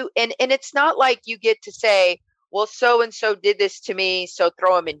when and it's not like you get to say, well, so and so did this to me, so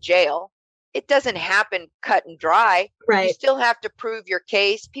throw him in jail. It doesn't happen cut and dry. Right. You still have to prove your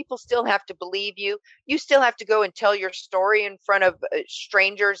case. People still have to believe you. You still have to go and tell your story in front of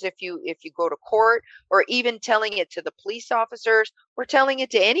strangers if you go to court, or even telling it to the police officers, or telling it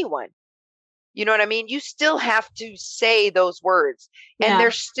to anyone. You know what I mean? You still have to say those words. And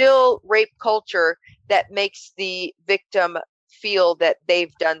there's still rape culture that makes the victim feel that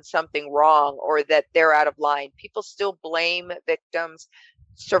they've done something wrong or that they're out of line. People still blame victims,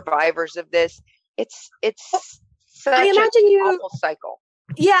 survivors of this. It's such an awful cycle.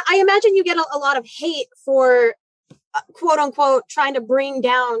 Yeah, I imagine you get a lot of hate for quote unquote trying to bring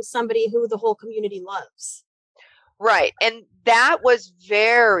down somebody who the whole community loves. Right. And that was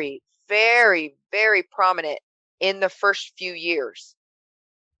very, very, very prominent in the first few years.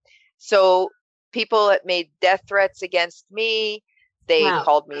 So people made death threats against me. They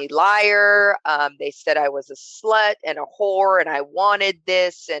called me liar. They said I was a slut and a whore and I wanted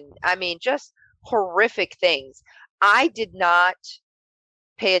this. And I mean, just horrific things. I did not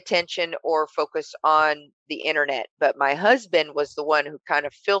pay attention or focus on the internet, but my husband was the one who kind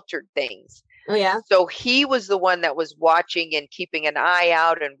of filtered things. Oh, yeah. So he was the one that was watching and keeping an eye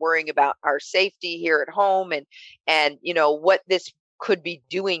out and worrying about our safety here at home and what this could be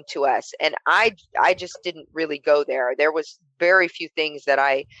doing to us. And I just didn't really go there. There was very few things that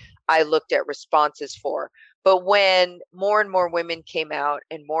I looked at responses for. But when more and more women came out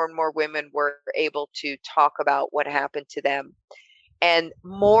and more women were able to talk about what happened to them, and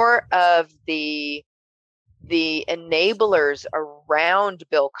more of the enablers around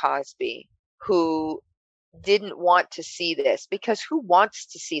Bill Cosby who didn't want to see this, because who wants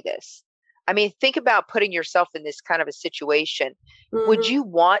to see this? I mean, think about putting yourself in this kind of a situation. Would you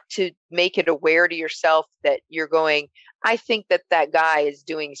want to make it aware to yourself that you're going, I think that guy is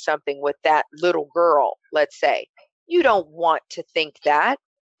doing something with that little girl, let's say. You don't want to think that.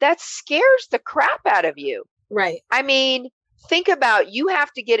 That scares the crap out of you. Right. I mean, think about, you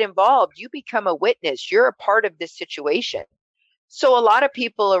have to get involved. You become a witness. You're a part of this situation. So a lot of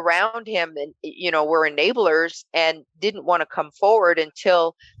people around him, and were enablers and didn't want to come forward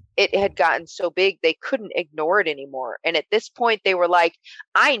until it had gotten so big they couldn't ignore it anymore. And at this point, they were like,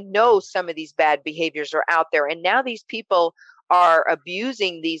 I know some of these bad behaviors are out there. And now these people are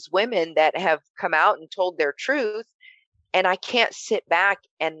abusing these women that have come out and told their truth. And I can't sit back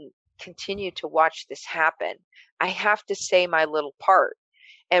and continue to watch this happen. I have to say my little part.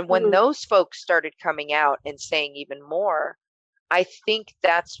 And when those folks started coming out and saying even more, I think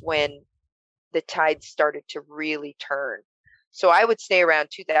that's when the tide started to really turn. So I would say around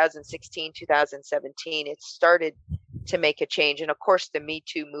 2016, 2017, it started to make a change. And of course, the Me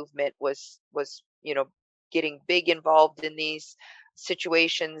Too movement was, getting big involved in these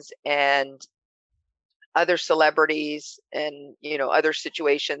situations, and other celebrities and, other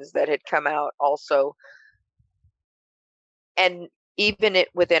situations that had come out also. And even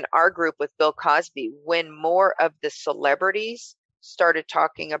within our group with Bill Cosby, when more of the celebrities started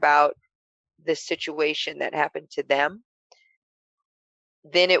talking about the situation that happened to them,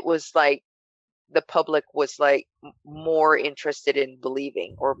 then it was like the public was like more interested in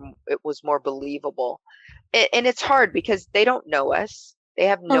believing, or it was more believable. And it's hard because they don't know us. They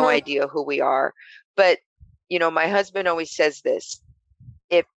have no idea who we are. But, my husband always says this,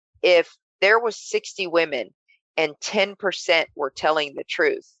 if there was 60 women and 10% were telling the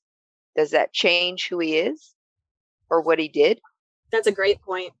truth, does that change who he is or what he did? That's a great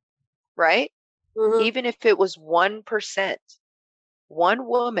point. Right? Mm-hmm. Even if it was 1%, one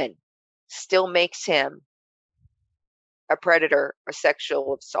woman still makes him a predator, a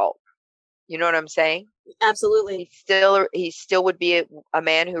sexual assault. You know what I'm saying? Absolutely. He still would be a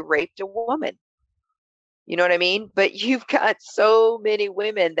man who raped a woman. You know what I mean? But you've got so many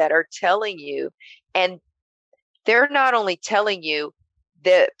women that are telling you, and they're not only telling you,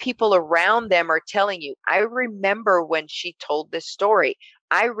 the people around them are telling you. I remember when she told this story.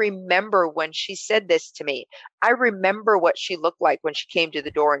 I remember when she said this to me. I remember what she looked like when she came to the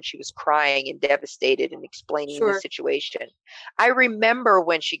door and she was crying and devastated and explaining the situation. I remember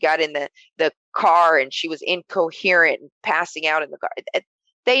when she got in the car and she was incoherent and passing out in the car.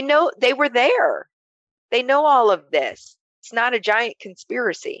 They know, they were there. They know all of this. It's not a giant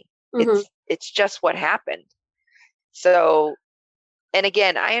conspiracy. It's just what happened. So, and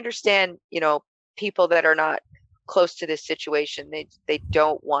again, I understand, people that are not close to this situation, they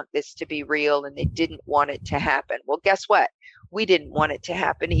don't want this to be real and they didn't want it to happen. Well, guess what? We didn't want it to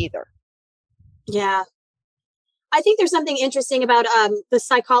happen either. Yeah. I think there's something interesting about the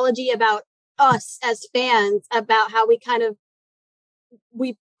psychology about us as fans, about how we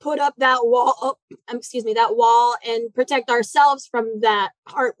put up that wall, that wall, and protect ourselves from that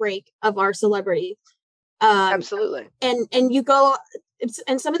heartbreak of our celebrity. Absolutely. And you go,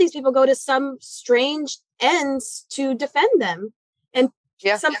 and some of these people go to some strange ends to defend them. And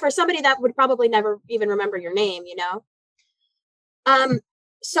for somebody that would probably never even remember your name,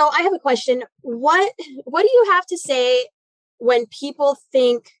 So I have a question. What do you have to say when people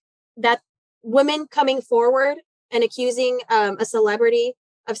think that women coming forward and accusing a celebrity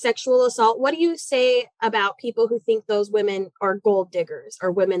of sexual assault, what do you say about people who think those women are gold diggers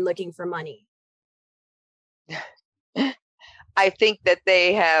or women looking for money? I think that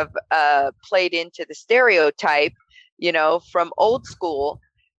they have played into the stereotype, from old school,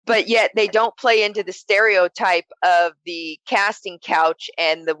 but yet they don't play into the stereotype of the casting couch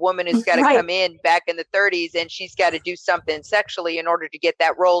and the woman who's got to come in back in the 30s and she's got to do something sexually in order to get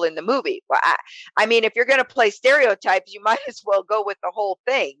that role in the movie. Well, I mean, if you're going to play stereotypes, you might as well go with the whole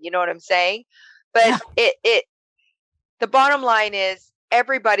thing. You know what I'm saying? But the bottom line is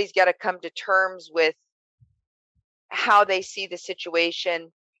everybody's got to come to terms with how they see the situation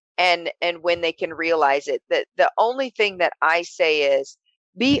and when they can realize it. That the only thing that I say is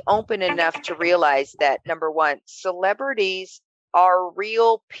be open enough to realize that, number one, celebrities are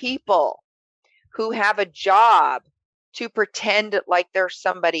real people who have a job to pretend like they're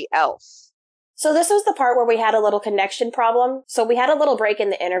somebody else. So this was the part where we had a little connection problem. So we had a little break in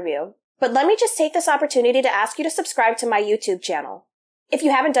the interview. But let me just take this opportunity to ask you to subscribe to my YouTube channel. If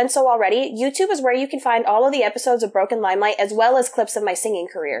you haven't done so already, YouTube is where you can find all of the episodes of Broken Limelight as well as clips of my singing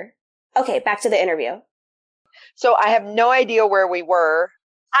career. Okay, back to the interview. So I have no idea where we were.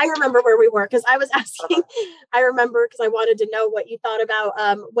 I remember where we were because I was asking. I remember because I wanted to know what you thought about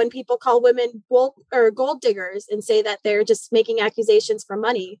when people call women gold diggers and say that they're just making accusations for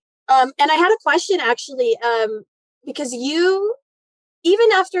money. And I had a question actually, because you,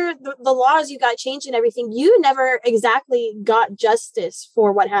 even after the laws you got changed and everything, you never exactly got justice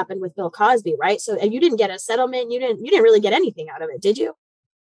for what happened with Bill Cosby, right? So, and you didn't get a settlement. You didn't really get anything out of it, did you?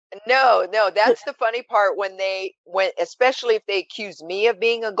 No, that's the funny part when especially if they accuse me of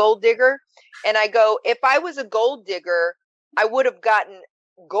being a gold digger. And I go, if I was a gold digger, I would have gotten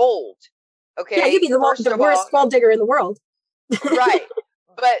gold. Okay. Yeah, you'd be the worst gold digger in the world. Right.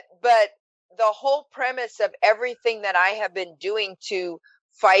 But the whole premise of everything that I have been doing to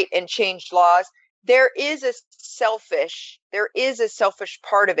fight and change laws, there is a selfish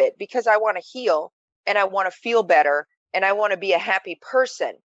part of it because I want to heal and I want to feel better and I want to be a happy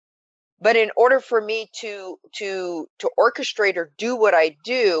person. But in order for me to orchestrate or do what I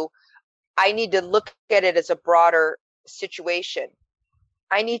do, I need to look at it as a broader situation.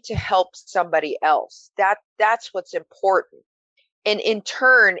 I need to help somebody else. That's what's important. And in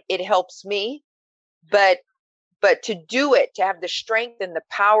turn, it helps me. But to do it, to have the strength and the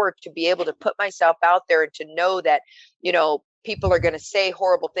power to be able to put myself out there and to know that, people are going to say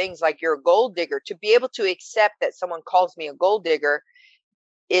horrible things like you're a gold digger. To be able to accept that someone calls me a gold digger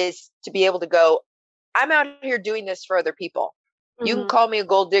is to be able to go, I'm out here doing this for other people. You can call me a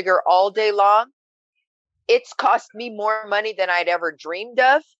gold digger all day long. It's cost me more money than I'd ever dreamed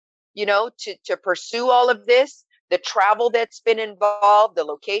of, to pursue all of this, the travel that's been involved, the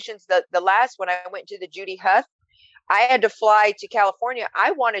locations. The last, when I went to the Judy Huff, I had to fly to California.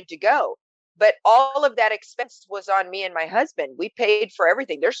 I wanted to go, but all of that expense was on me and my husband. We paid for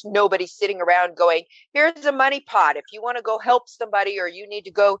everything. There's nobody sitting around going, here's a money pot. If you want to go help somebody, or you need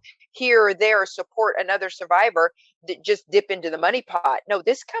to go here or there or support another survivor, just dip into the money pot. No,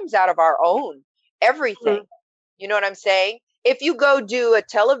 this comes out of our own everything. You know what I'm saying? If you go do a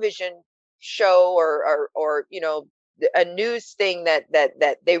television show or a news thing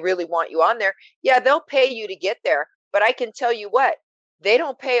that they really want you on there, yeah, they'll pay you to get there. But I can tell you what, they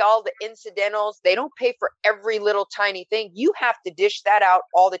don't pay all the incidentals. They don't pay for every little tiny thing. You have to dish that out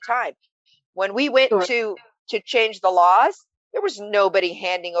all the time. When we went to change the laws, there was nobody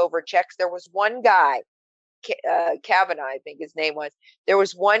handing over checks. There was one guy, Kavanaugh, I think his name was. There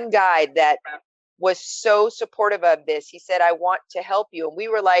was one guy that was so supportive of this. He said, I want to help you. And we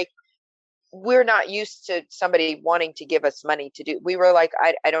were like, we're not used to somebody wanting to give us money to do. We were like,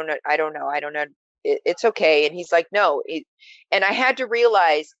 I don't know. It's okay. And he's like, no. And I had to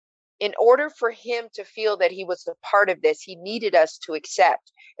realize, in order for him to feel that he was a part of this, he needed us to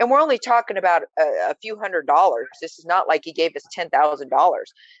accept. And we're only talking about a few $100s. This is not like he gave us $10,000.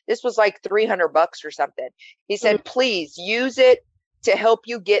 This was like $300 or something. He said, please use it to help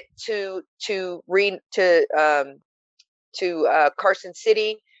you get to Carson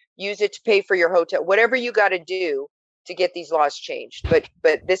City. Use it to pay for your hotel, whatever you got to do to get these laws changed.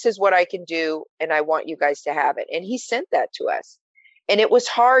 But this is what I can do, and I want you guys to have it. And he sent that to us. And it was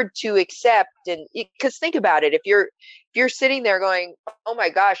hard to accept. And because think about it, if you're sitting there going, oh my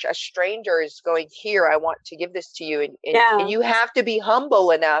gosh, a stranger is going, here, I want to give this to you. And you have to be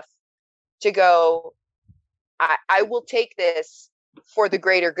humble enough to go, I will take this for the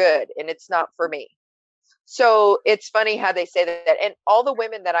greater good, and it's not for me. So it's funny how they say that. And all the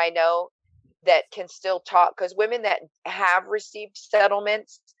women that I know that can still talk, because women that have received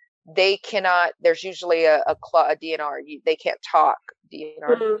settlements, they cannot, there's usually a DNR. They can't talk.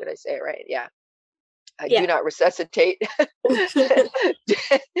 DNR, did I say it right? Yeah. Do not resuscitate. An NDA?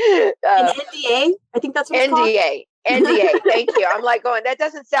 I think that's what it's called. NDA. Thank you. I'm like going, that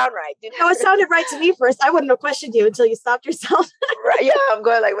doesn't sound right. No, it sounded right to me first. I wouldn't have questioned you until you stopped yourself. Right. Yeah. I'm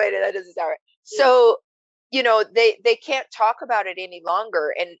going like, wait, that doesn't sound right. So, they can't talk about it any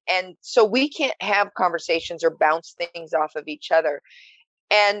longer. And so we can't have conversations or bounce things off of each other.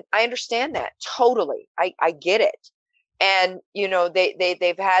 And I understand that totally. I get it. And,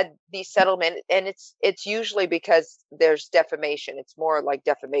 they've had these settlements, and it's usually because there's defamation. It's more like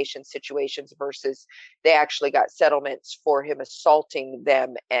defamation situations versus they actually got settlements for him assaulting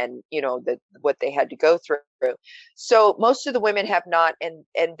them and, what they had to go through. So most of the women have not, and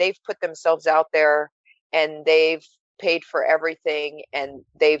they've put themselves out there, and they've paid for everything, and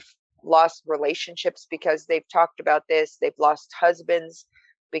they've lost relationships because they've talked about this. They've lost husbands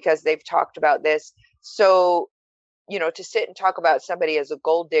because they've talked about this. So, to sit and talk about somebody as a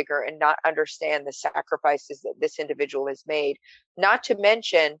gold digger and not understand the sacrifices that this individual has made, not to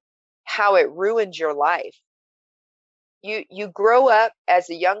mention how it ruins your life. You grow up as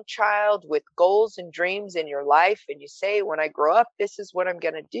a young child with goals and dreams in your life, and you say, when I grow up, this is what I'm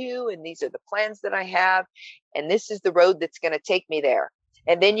going to do, and these are the plans that I have, and this is the road that's going to take me there.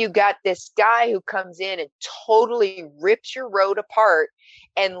 And then you got this guy who comes in and totally rips your road apart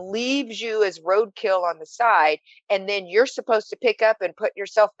and leaves you as roadkill on the side, and then you're supposed to pick up and put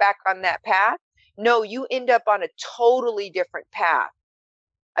yourself back on that path. No, you end up on a totally different path.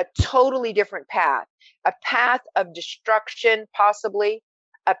 A totally different path, a path of destruction, possibly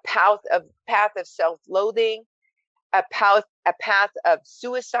a path of self-loathing, a path of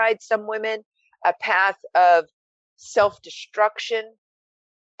suicide. Some women, a path of self-destruction.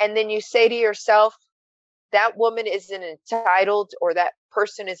 And then you say to yourself, that woman isn't entitled, or that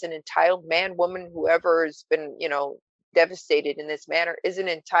person isn't entitled, man, woman, whoever has been, devastated in this manner, isn't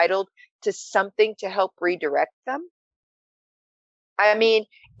entitled to something to help redirect them. I mean,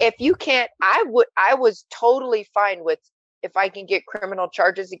 if you can't, I was totally fine with, if I can get criminal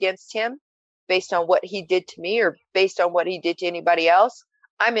charges against him based on what he did to me or based on what he did to anybody else,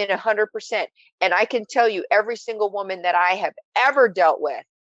 I'm in 100%. And I can tell you, every single woman that I have ever dealt with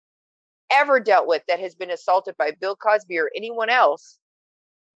that has been assaulted by Bill Cosby or anyone else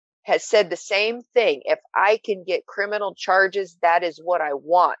has said the same thing. If I can get criminal charges, that is what I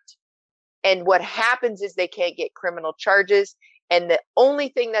want. And what happens is they can't get criminal charges. And the only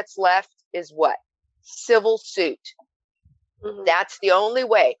thing that's left is what? Civil suit. Mm-hmm. That's the only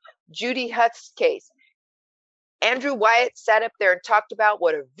way. Judy Huth's case. Andrew Wyatt sat up there and talked about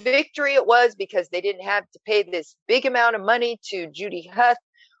what a victory it was because they didn't have to pay this big amount of money to Judy Huth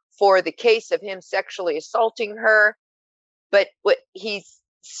for the case of him sexually assaulting her. But what he's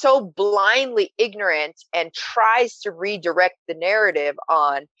so blindly ignorant and tries to redirect the narrative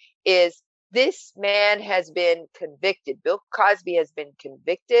on is this man has been convicted. Bill Cosby has been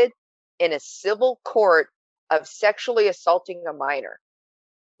convicted in a civil court of sexually assaulting a minor.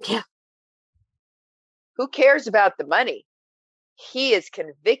 Yeah. Who cares about the money? He is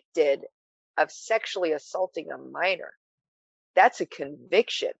convicted of sexually assaulting a minor. That's a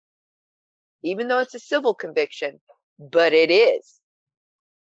conviction. Even though it's a civil conviction, but it is.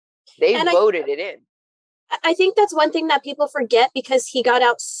 They voted it in. I think that's one thing that people forget because he got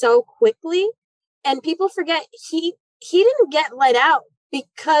out so quickly. And people forget he didn't get let out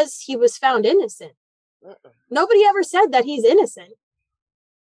because he was found innocent. Mm-mm. Nobody ever said that he's innocent.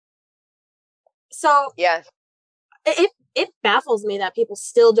 So yes, it baffles me that people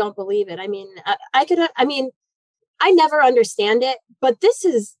still don't believe it. I mean, I never understand it, but this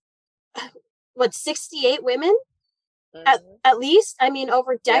is what 68 women at least. I mean,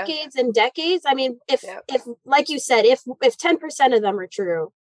 over decades and decades. I mean, if like you said, if 10% of them are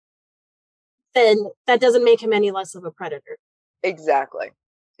true, then that doesn't make him any less of a predator. Exactly.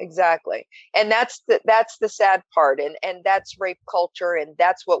 And that's the sad part. And that's rape culture. And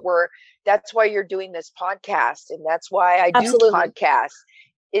that's why you're doing this podcast. And that's why I do podcasts,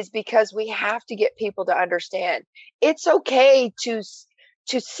 is because we have to get people to understand it's okay to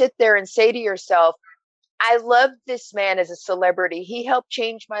sit there and say to yourself, I love this man as a celebrity. He helped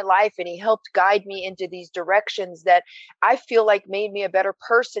change my life and he helped guide me into these directions that I feel like made me a better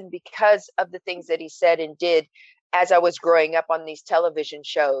person because of the things that he said and did as I was growing up on these television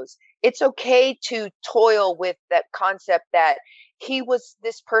shows. It's okay to toil with that concept that he was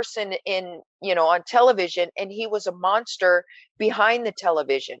this person on television and he was a monster behind the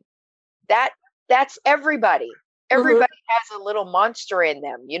television. That's everybody. Everybody has a little monster in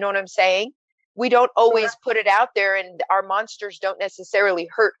them. You know what I'm saying? We don't always put it out there, and our monsters don't necessarily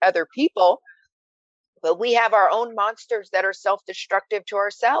hurt other people, but we have our own monsters that are self-destructive to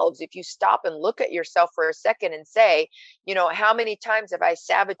ourselves. If you stop and look at yourself for a second and say, how many times have I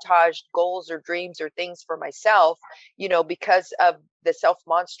sabotaged goals or dreams or things for myself, because of the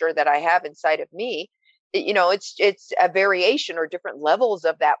self-monster that I have inside of me? It's a variation or different levels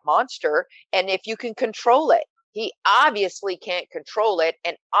of that monster. And if you can control it, he obviously can't control it.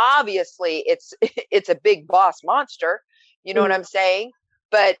 And obviously it's a big boss monster. You know what I'm saying?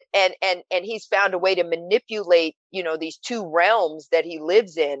 But, and he's found a way to manipulate, these two realms that he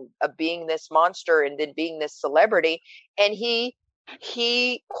lives in, of being this monster and then being this celebrity. And he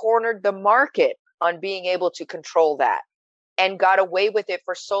cornered the market on being able to control that and got away with it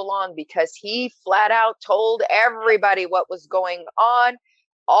for so long because he flat out told everybody what was going on.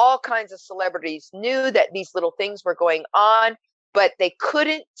 All kinds of celebrities knew that these little things were going on, but they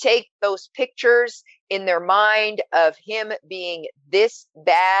couldn't take those pictures in their mind of him being this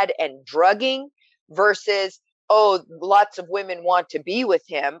bad and drugging versus, lots of women want to be with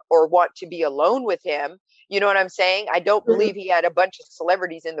him or want to be alone with him. You know what I'm saying? I don't believe he had a bunch of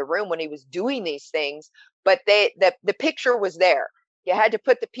celebrities in the room when he was doing these things, but the picture was there. You had to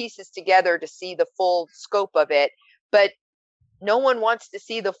put the pieces together to see the full scope of it. But no one wants to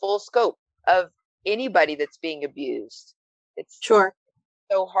see the full scope of anybody that's being abused. It's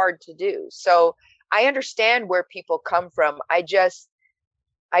so hard to do. So I understand where people come from. I just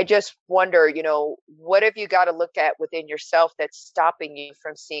wonder, what have you got to look at within yourself that's stopping you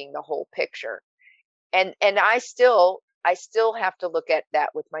from seeing the whole picture? And I still have to look at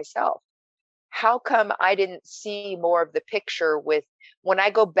that with myself. How come I didn't see more of the picture when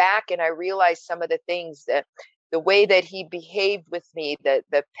I go back and I realize some of the things that the way that he behaved with me,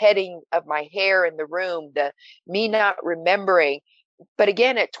 the petting of my hair in the room, the me not remembering. But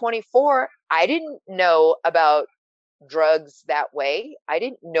again, at 24, I didn't know about drugs that way. I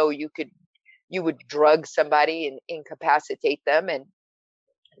didn't know you would drug somebody and incapacitate them and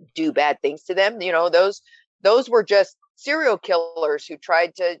do bad things to them. Those were just serial killers who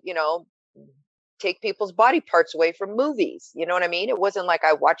tried to, take people's body parts away from movies. You know what I mean? It wasn't like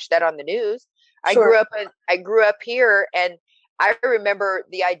I watched that on the news. I grew up here, and I remember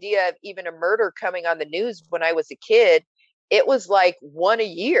the idea of even a murder coming on the news when I was a kid. It was like one a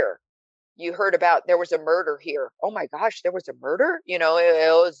year. You heard about there was a murder here. Oh my gosh, there was a murder? It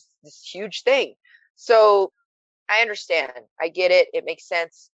was this huge thing. So I understand. I get it. It makes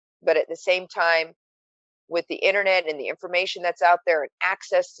sense. But at the same time, with the internet and the information that's out there and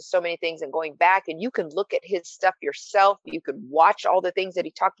access to so many things and going back, and you can look at his stuff yourself. You can watch all the things that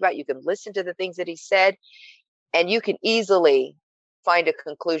he talked about. You can listen to the things that he said, and you can easily find a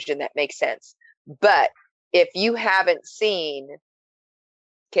conclusion that makes sense. But if you haven't seen,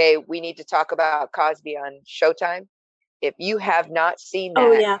 okay, we need to talk about Cosby on Showtime. If you have not seen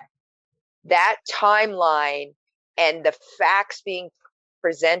that, that timeline and the facts being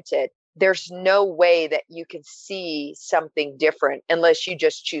presented, there's no way that you can see something different unless you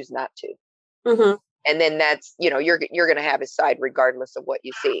just choose not to. Mm-hmm. And then that's, you're going to have his side regardless of what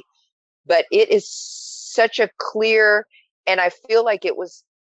you see. But it is such a clear, and I feel like it was,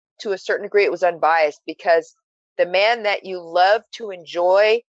 to a certain degree, it was unbiased, because the man that you love to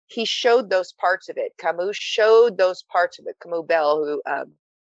enjoy, he showed those parts of it. Camus showed those parts of it. Camus Bell, who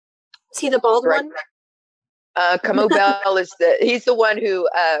is he the bald one? Camus Bell he's the one who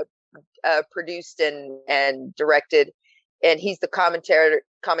produced and directed, and he's the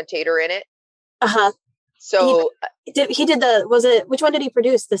commentator in it. Uh-huh. So he did which one did he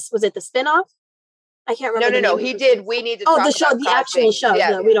produce? Was it the spinoff? I can't remember. No. He did. We need to talk the show, about the Cosby. actual show.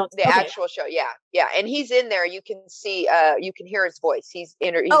 Yeah, the actual show. Yeah. And he's in there. You can see, you can hear his voice. He's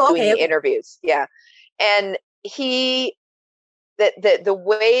doing the interviews. Yeah. And the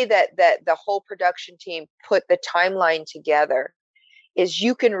way that the whole production team put the timeline together is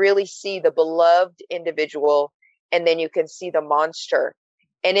you can really see the beloved individual, and then you can see the monster.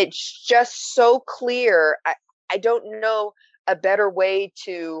 And it's just so clear. I don't know a better way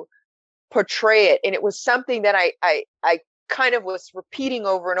to portray it. And it was something that I kind of was repeating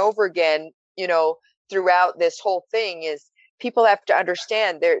over and over again, throughout this whole thing, is people have to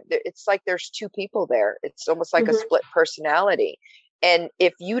understand it's like there's two people there. It's almost like a split personality. And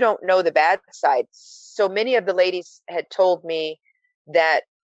if you don't know the bad side, so many of the ladies had told me that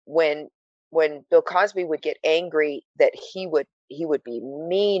when Bill Cosby would get angry, that he would be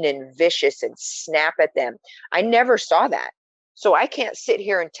mean and vicious and snap at them. I never saw that. So I can't sit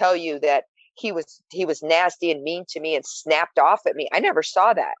here and tell you that he was nasty and mean to me and snapped off at me. I never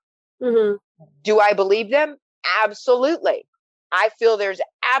saw that. Mm-hmm. Do I believe them? Absolutely. I feel there's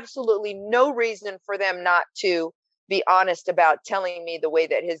absolutely no reason for them not to be honest about telling me the way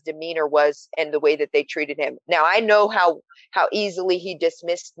that his demeanor was and the way that they treated him. Now, I know how easily he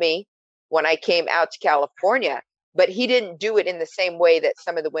dismissed me when I came out to California, but he didn't do it in the same way that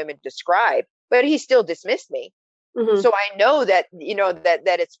some of the women describe, but he still dismissed me. Mm-hmm. So I know that,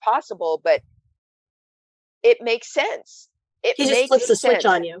 that it's possible, but it makes sense. He just flips the switch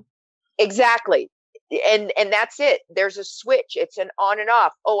on you. Exactly. And that's it. There's a switch. It's an on and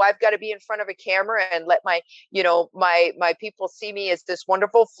off. Oh, I've got to be in front of a camera and let my people see me as this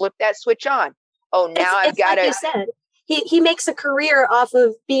wonderful, flip that switch on. Oh, now I've got to. Like you said, he makes a career off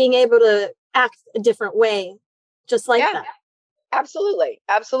of being able to act a different way, just like that. Absolutely.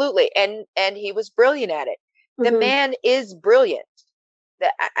 Absolutely. And he was brilliant at it. The Mm-hmm. man is brilliant.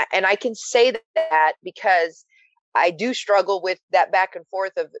 And I can say that because I do struggle with that back and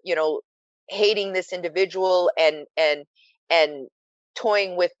forth of, hating this individual and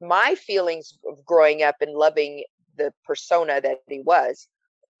toying with my feelings of growing up and loving the persona that he was.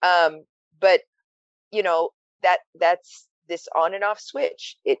 But that's this on and off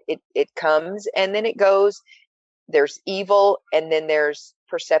switch. It comes and then it goes. There's evil and then there's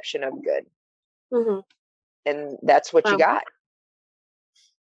perception of good. Mm-hmm. And that's what you got.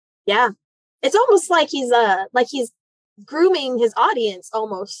 Yeah. It's almost like he's grooming his audience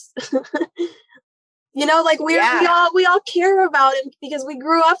almost. We all care about him because we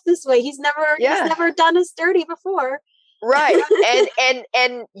grew up this way. He's never done us dirty before. Right.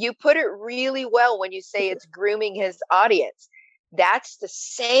 And you put it really well when you say it's grooming his audience. That's the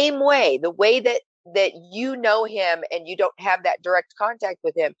same way, the way that you know him and you don't have that direct contact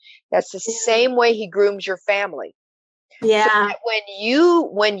with him. That's the same way he grooms your family. Yeah. So that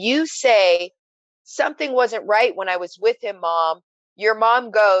when you say something wasn't right when I was with him, Mom, your mom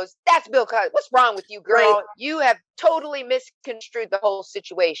goes, "That's Bill Cosby. What's wrong with you, girl? Right. You have totally misconstrued the whole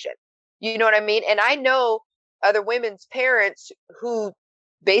situation." You know what I mean? And I know other women's parents who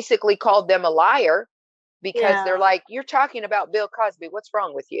basically called them a liar because they're like, "You're talking about Bill Cosby. What's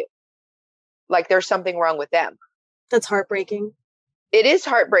wrong with you?" Like there's something wrong with them. That's heartbreaking. It is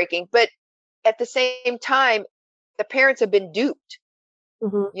heartbreaking, but at the same time, the parents have been duped.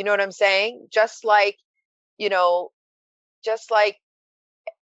 Mm-hmm. You know what I'm saying? Just like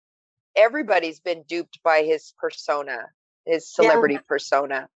everybody's been duped by his persona, his celebrity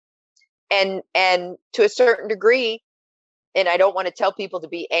persona. And to a certain degree, and I don't want to tell people to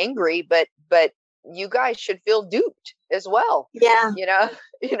be angry, but you guys should feel duped as well. Yeah.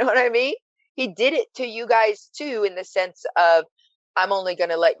 You know what I mean? He did it to you guys too, in the sense of, I'm only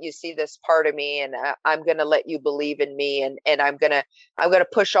going to let you see this part of me, and I'm going to let you believe in me. And I'm going to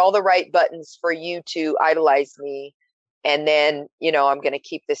push all the right buttons for you to idolize me. And then, I'm going to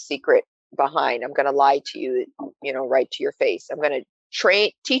keep this secret behind. I'm going to lie to you, right to your face. I'm going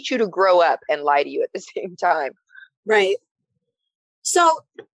to teach you to grow up and lie to you at the same time. Right. So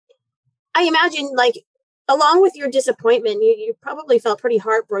I imagine, like, along with your disappointment, you probably felt pretty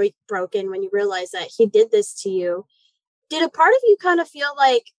heartbroken when you realized that he did this to you. Did a part of you kind of feel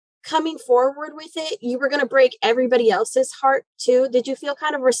like coming forward with it, you were going to break everybody else's heart too? Did you feel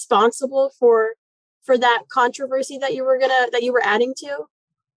kind of responsible for that controversy that you were adding to?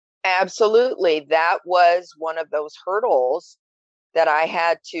 Absolutely. That was one of those hurdles that I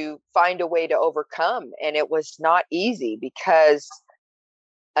had to find a way to overcome. And it was not easy because,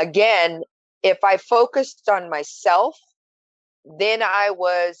 again, if I focused on myself, then I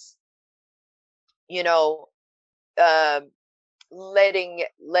was,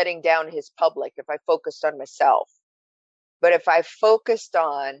 letting down his public if I focused on myself. But if I focused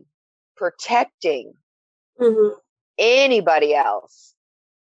on protecting anybody else,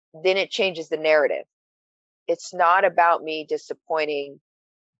 then it changes the narrative. It's not about me disappointing,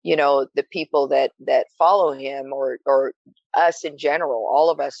 the people that follow him or us in general, all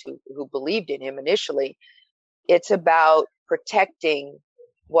of us who believed in him initially. It's about protecting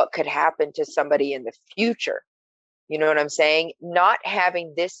what could happen to somebody in the future. You know what I'm saying? Not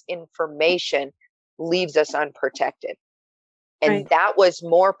having this information leaves us unprotected. And Right. That was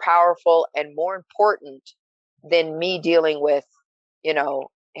more powerful and more important than me dealing with,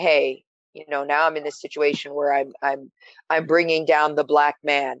 hey, now I'm in this situation where I'm bringing down the black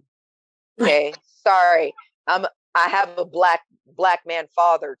man. Okay. Sorry. I have a black man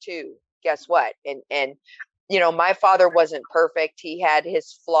father too. Guess what? And my father wasn't perfect. He had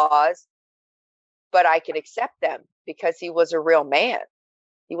his flaws, but I could accept them because he was a real man.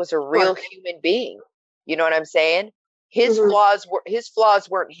 He was a real human being. You know what I'm saying? His flaws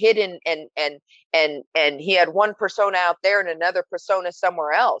weren't hidden, and he had one persona out there and another persona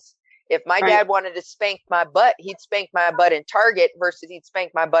somewhere else. If my dad wanted to spank my butt, he'd spank my butt in Target versus he'd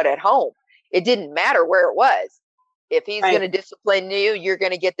spank my butt at home. It didn't matter where it was. If he's going to discipline you, you're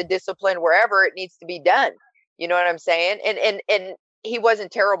going to get the discipline wherever it needs to be done. You know what I'm saying? And he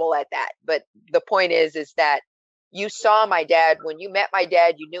wasn't terrible at that. But the point is that you saw my dad. When you met my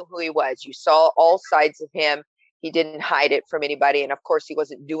dad, you knew who he was. You saw all sides of him. He didn't hide it from anybody. And of course, he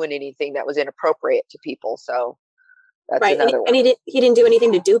wasn't doing anything that was inappropriate to people. So that's another one. And he didn't do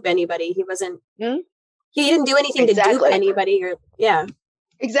anything to dupe anybody. He wasn't, he didn't do anything to dupe anybody or,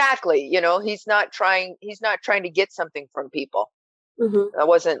 Exactly. He's not trying to get something from people. Mm-hmm.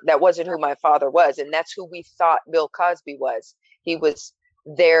 That wasn't who my father was. And that's who we thought Bill Cosby was. He was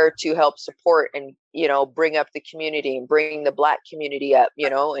there to help support and, bring up the community and bring the Black community up,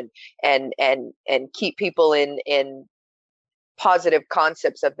 and keep people in positive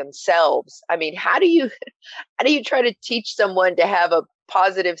concepts of themselves. I mean, how do you try to teach someone to have a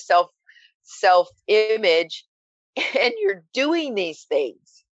positive self image and you're doing these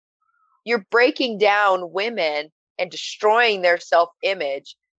things? You're breaking down women and destroying their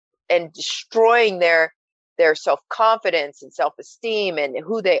self-image and destroying their self-confidence and self-esteem and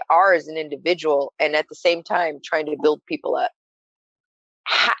who they are as an individual, and at the same time trying to build people up.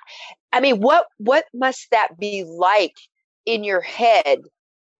 What must that be like in your head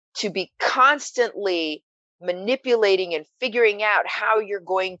to be constantly manipulating and figuring out how you're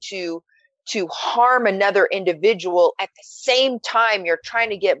going to harm another individual at the same time you're trying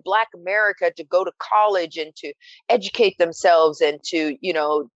to get Black America to go to college and to educate themselves and to,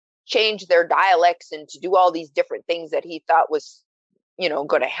 change their dialects and to do all these different things that he thought was,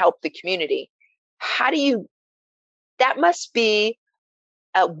 going to help the community. That must be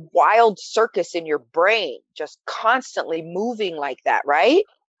a wild circus in your brain, just constantly moving like that, right?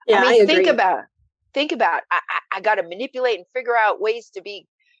 Yeah, I agree. Think about, I got to manipulate and figure out ways to be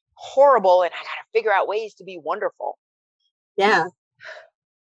horrible, and I got to figure out ways to be wonderful. Yeah.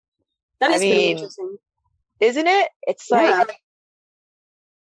 That is pretty interesting. Isn't it? It's like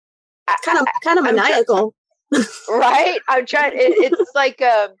kind of maniacal. Right? I'm trying. It's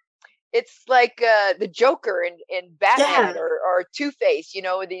like the Joker in Batman or Two-Face,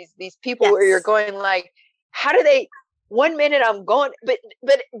 these people where you're going like, how do they, 1 minute I'm going, but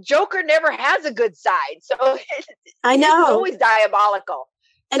Joker never has a good side. So I know. It's always diabolical.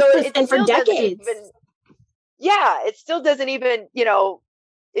 And, so for decades. It still doesn't even,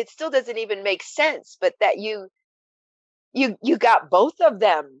 it still doesn't even make sense, but that you got both of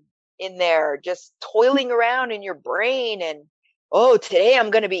them in there just toiling around in your brain. And oh, today I'm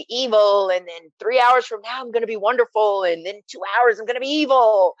going to be evil. And then 3 hours from now, I'm going to be wonderful. And then 2 hours, I'm going to be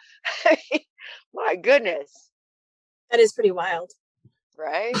evil. My goodness. That is pretty wild.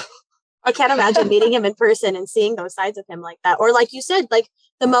 Right? I can't imagine meeting him in person and seeing those sides of him like that. Or like you said, like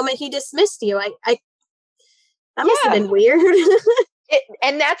the moment he dismissed you, that must have been weird.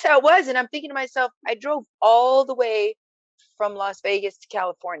 And that's how it was. And I'm thinking to myself, I drove all the way from Las Vegas to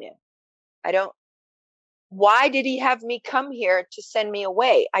California. Why did he have me come here to send me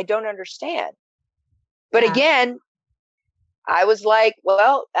away? I don't understand. But again, I was like,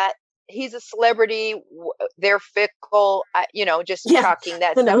 well, he's a celebrity. They're fickle, just chalking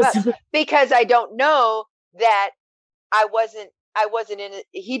that stuff up. Because I don't know that I wasn't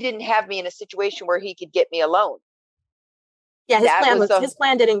he didn't have me in a situation where he could get me alone. Yeah, his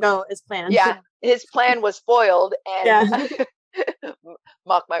plan didn't go as planned. Yeah, his plan was foiled, and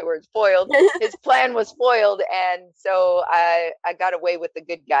mock my words, foiled. His plan was foiled, and so I got away with the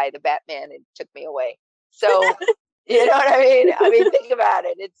good guy, the Batman, and took me away. So you know what I mean? I mean, think about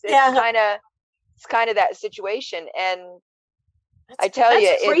it. It's kind of that situation, and I tell you,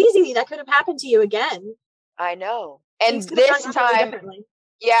 it's crazy. That could have happened to you again. I know, and this time,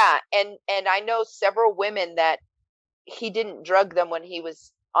 and I know several women that he didn't drug them when he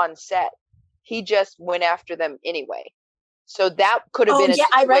was on set. He just went after them anyway. So that could have been a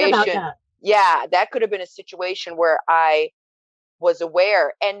situation. I read about that. Yeah, that could have been a situation where I was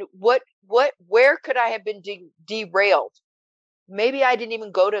aware. And where could I have been derailed? Maybe I didn't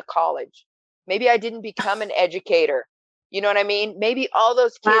even go to college. Maybe I didn't become an educator. You know what I mean? Maybe all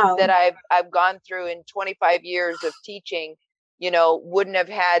those kids that I've gone through in 25 years of teaching, wouldn't have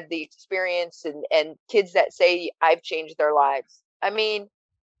had the experience, and kids that say I've changed their lives. I mean,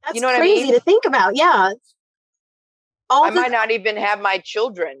 that's you know what crazy I mean? To think about. Yeah. I might not even have my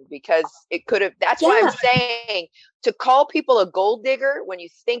children because it could have. That's why I'm saying, to call people a gold digger, when you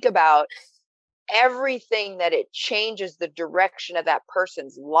think about everything that it changes the direction of that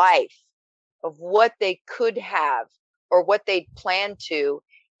person's life, of what they could have or what they plan to,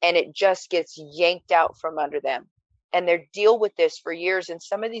 and it just gets yanked out from under them. And they deal with this for years. And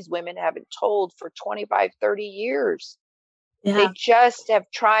some of these women haven't told for 25, 30 years. Yeah. They just have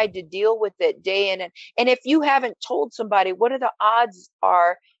tried to deal with it day in. And if you haven't told somebody, what are the odds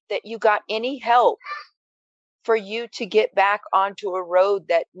are that you got any help for you to get back onto a road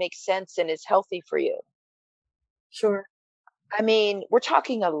that makes sense and is healthy for you? Sure. I mean, we're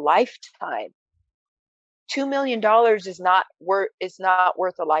talking a lifetime. $2 million is not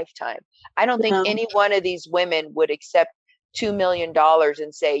worth a lifetime. I don't think any one of these women would accept $2 million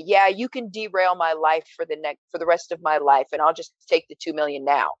and say, yeah, you can derail my life for the rest of my life, and I'll just take the 2 million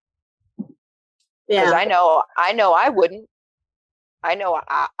now. Because I know I wouldn't. I know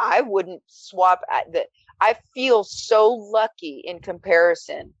I wouldn't swap I feel so lucky in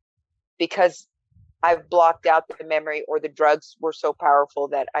comparison, because I've blocked out the memory, or the drugs were so powerful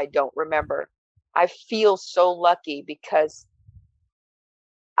that I don't remember. I feel so lucky because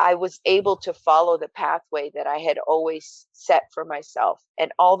I was able to follow the pathway that I had always set for myself.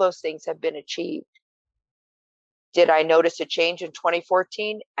 And all those things have been achieved. Did I notice a change in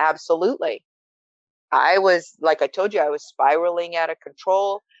 2014? Absolutely. I was, like I told you, I was spiraling out of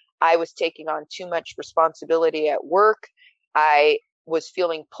control. I was taking on too much responsibility at work. I was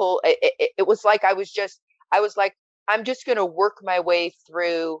feeling pulled. It was like I was like, I'm just going to work my way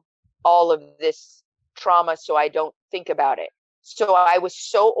through all of this trauma so I don't think about it. So I was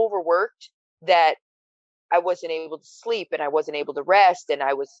so overworked that I wasn't able to sleep, and I wasn't able to rest, and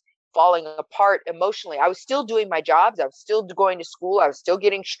I was falling apart emotionally. I was still doing my jobs. I was still going to school. I was still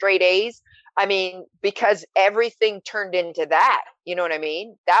getting straight A's. I mean, because everything turned into that, you know what I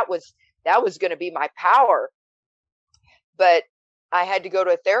mean? That was going to be my power. But I had to go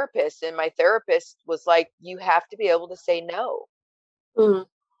to a therapist, and my therapist was like, you have to be able to say no. Mm-hmm.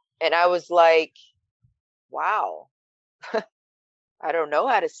 And I was like, wow, I don't know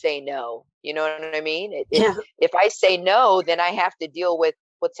how to say no. You know what I mean? If I say no, then I have to deal with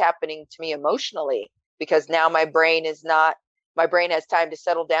what's happening to me emotionally, because now my brain has time to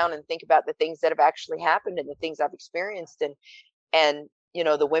settle down and think about the things that have actually happened and the things I've experienced, and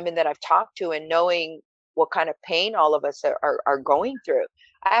the women that I've talked to, and knowing what kind of pain all of us are going through.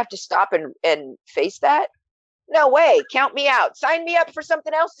 I have to stop and face that. No way. Count me out. Sign me up for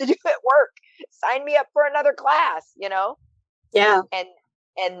something else to do at work. Sign me up for another class, Yeah.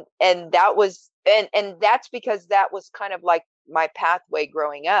 And that was, and that's because that was kind of like my pathway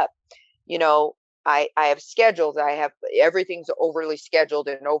growing up. I have schedules. Everything's overly scheduled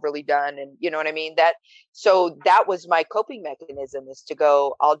and overly done. And you know what I mean? So that was my coping mechanism, is to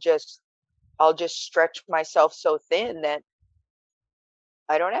go, I'll just stretch myself so thin that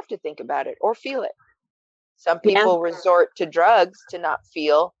I don't have to think about it or feel it. Some Yeah. people resort to drugs to not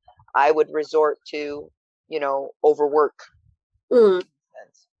feel. I would resort to, overwork. Mm.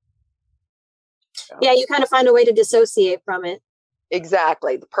 So, Yeah, you kind of find a way to dissociate from it.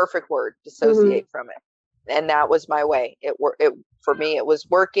 exactly. The perfect word, dissociate from it. And that was my way. For me, it was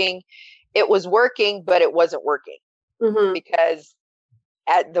working. It was working, but it wasn't working because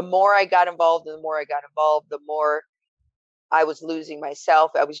the more I got involved, the more I was losing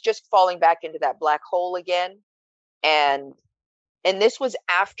myself. I was just falling back into that black hole again. And this was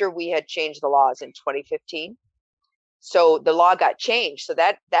after we had changed the laws in 2015. So the law got changed. So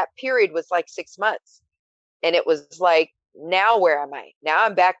that period was like 6 months. And it was like, now where am I? Now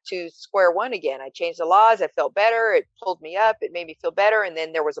I'm back to square one again. I changed the laws. I felt better. It pulled me up. It made me feel better. And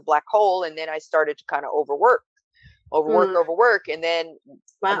then there was a black hole. And then I started to kind of overwork. And then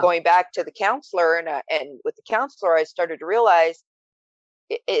going back to the counselor and with the counselor, I started to realize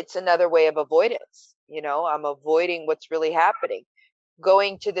it's another way of avoidance. I'm avoiding what's really happening.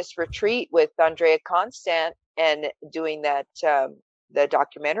 Going to this retreat with Andrea Constant and doing that, the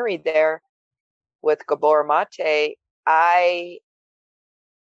documentary there with Gabor Mate, I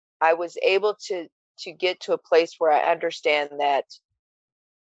was able to get to a place where I understand that,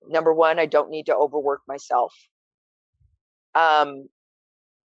 number one, I don't need to overwork myself.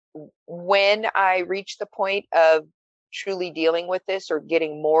 When I reach the point of truly dealing with this or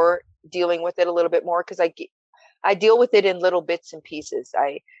dealing with it a little bit more, because I deal with it in little bits and pieces.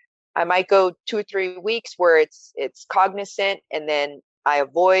 I might go 2 or 3 weeks where it's cognizant, and then I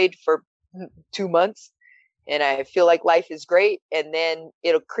avoid for 2 months and I feel like life is great. And then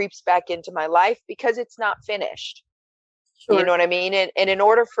it creeps back into my life because it's not finished. Sure. You know what I mean? And in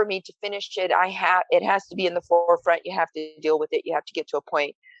order for me to finish it, it has to be in the forefront. You have to deal with it. You have to get to a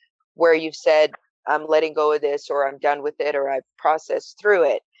point where you've said, I'm letting go of this, or I'm done with it, or I've processed through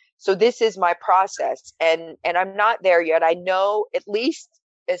it. So this is my process. And I'm not there yet. I know, at least,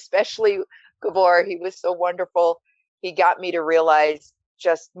 especially Gabor, he was so wonderful. He got me to realize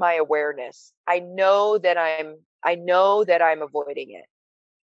just my awareness. I know that I'm avoiding it.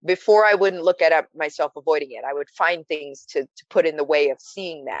 Before, I wouldn't look at myself avoiding it. I would find things to put in the way of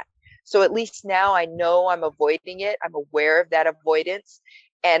seeing that. So at least now I know I'm avoiding it. I'm aware of that avoidance,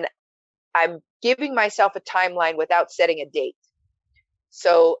 and I'm giving myself a timeline without setting a date.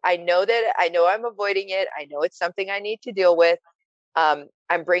 So I know I'm avoiding it. I know it's something I need to deal with. I'm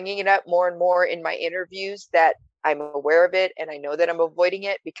bringing it up more and more in my interviews that I'm aware of it, and I know that I'm avoiding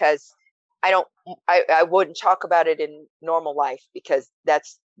it, because I wouldn't talk about it in normal life, because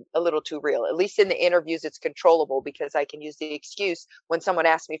that's a little too real. At least in the interviews, it's controllable, because I can use the excuse when someone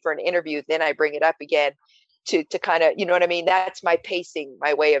asks me for an interview, then I bring it up again to kind of, you know what I mean? That's my pacing,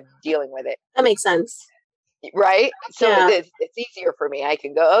 my way of dealing with it. That makes sense. Right? So it's easier for me. I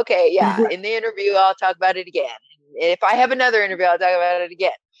can go, okay, yeah, in the interview, I'll talk about it again. And if I have another interview, I'll talk about it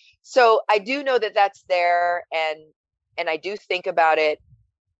again. So I do know that that's there, and I do think about it.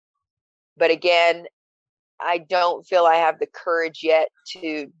 But again, I don't feel I have the courage yet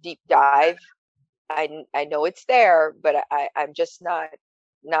to deep dive. I know it's there, but I'm just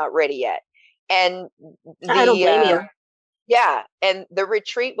not ready yet. And I don't blame you. Yeah. And the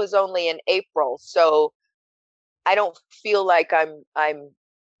retreat was only in April. So I don't feel like I'm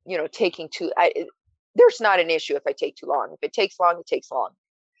taking there's not an issue if I take too long. If it takes long, it takes long.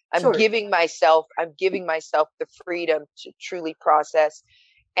 I'm giving myself the freedom to truly process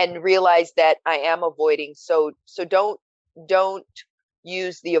and realize that I am avoiding. So don't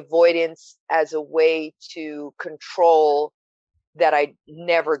use the avoidance as a way to control that I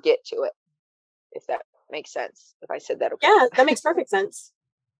never get to it. If that makes sense. If I said that okay. Yeah, that makes perfect sense.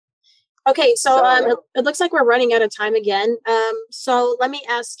 Okay, so it looks like we're running out of time again. So let me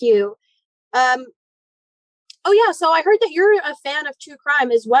ask you. Oh yeah, so I heard that you're a fan of true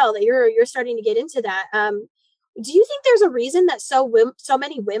crime as well. That you're starting to get into that. Do you think there's a reason that so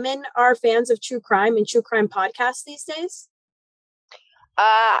many women are fans of true crime and true crime podcasts these days?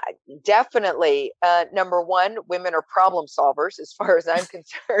 Definitely. Number one, women are problem solvers, as far as I'm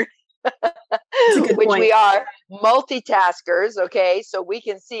concerned. Which point. We are multitaskers. Okay. So we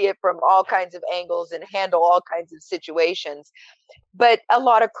can see it from all kinds of angles and handle all kinds of situations. But a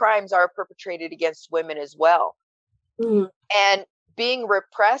lot of crimes are perpetrated against women as well. Mm. And being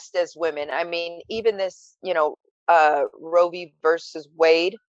repressed as women, I mean, even this, Roe v. versus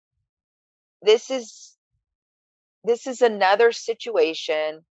Wade, this is another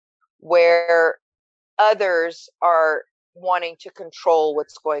situation where others are wanting to control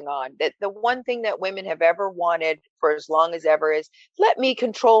what's going on. That the one thing that women have ever wanted for as long as ever is, let me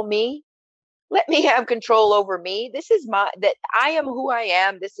control me. Let me have control over me. That I am who I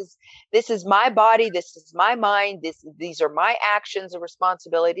am. This is my body. This is my mind. These are my actions and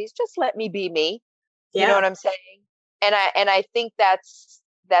responsibilities. Just let me be me. You know what I'm saying? And I think that's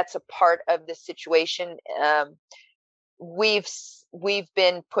a part of the situation. We've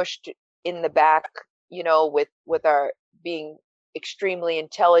been pushed in the back, with our being extremely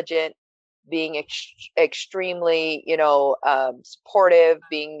intelligent, being extremely, supportive,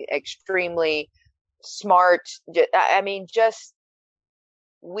 being extremely smart. I mean, just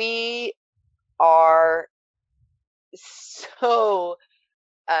we are so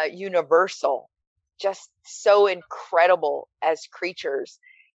universal, just so incredible as creatures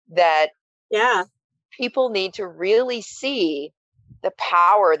that people need to really see the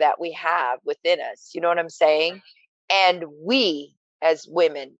power that we have within us. You know what I'm saying? And we as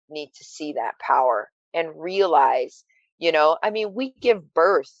women need to see that power and realize, we give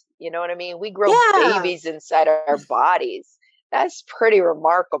birth, you know what I mean? We grow babies inside our bodies. That's pretty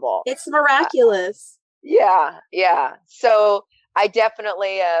remarkable. It's miraculous. Yeah. So I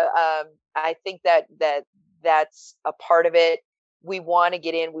definitely, I think that's a part of it. We want to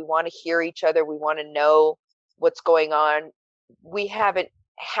get in. We want to hear each other. We want to know what's going on. We haven't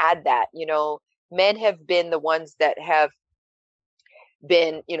had that, men have been the ones that have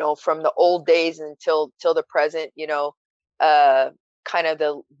been, from the old days until the present, kind of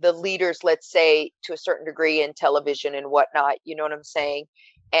the leaders, let's say, to a certain degree in television and whatnot, you know what I'm saying?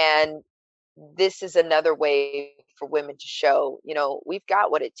 And this is another way for women to show, we've got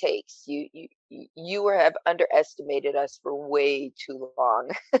what it takes. You have underestimated us for way too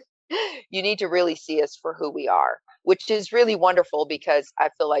long. You need to really see us for who we are, which is really wonderful because I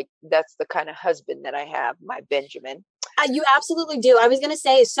feel like that's the kind of husband that I have, my Benjamin. You absolutely do. I was going to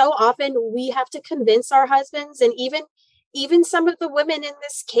say, so often we have to convince our husbands, and even some of the women in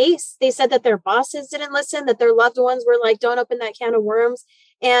this case, they said that their bosses didn't listen, that their loved ones were like, don't open that can of worms.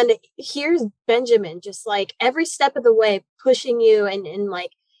 And here's Benjamin, just like every step of the way, pushing you and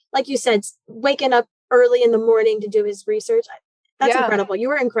like you said, waking up early in the morning to do his research. That's incredible. You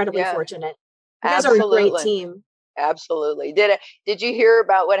were incredibly fortunate. You guys are a great team. Absolutely. Did you hear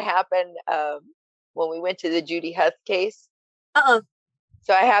about what happened when we went to the Judy Huth case? So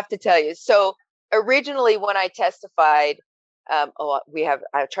I have to tell you. So originally when I testified, I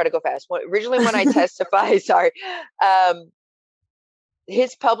try to go fast. Originally when I testified,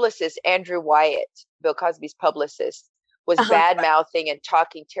 his publicist, Andrew Wyatt, Bill Cosby's publicist, was bad mouthing and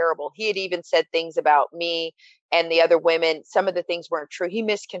talking terrible. He had even said things about me and the other women. Some of the things weren't true. He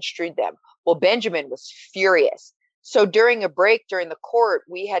misconstrued them. Well, Benjamin was furious. So during a break during the court,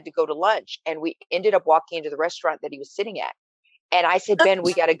 we had to go to lunch, and we ended up walking into the restaurant that he was sitting at. And I said, Ben,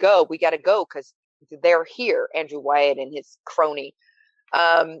 we got to go because they're here, Andrew Wyatt and his crony.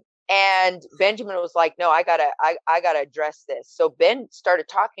 And Benjamin was like, no, I gotta address this. So Ben started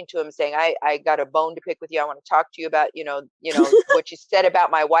talking to him, saying, I got a bone to pick with you. I want to talk to you about, what you said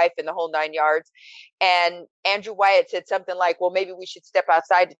about my wife and the whole 9 yards. And Andrew Wyatt said something like, well, maybe we should step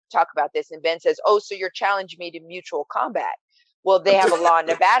outside to talk about this. And Ben says, oh, so you're challenging me to mutual combat. Well, they have a law in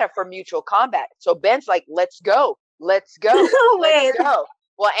Nevada for mutual combat. So Ben's like, let's go. Let's go.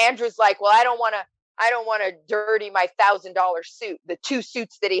 Well, Andrew's like, well, I don't want to dirty my $1,000 suit. The 2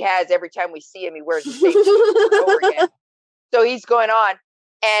 suits that he has every time we see him, he wears the same suit over again. So he's going on,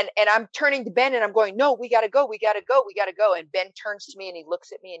 and I'm turning to Ben and I'm going, no, we got to go. And Ben turns to me and he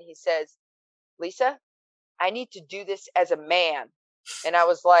looks at me and he says, Lisa, I need to do this as a man. And I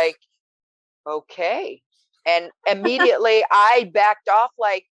was like, okay. And immediately I backed off,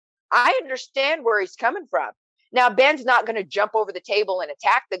 like, I understand where he's coming from. Now, Ben's not going to jump over the table and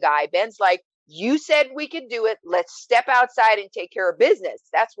attack the guy. Ben's like, you said we could do it. Let's step outside and take care of business.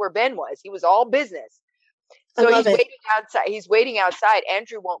 That's where Ben was. He was all business. So waiting outside. He's waiting outside.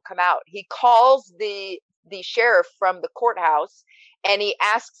 Andrew won't come out. He calls the sheriff from the courthouse, and he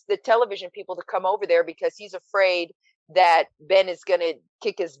asks the television people to come over there because he's afraid that Ben is going to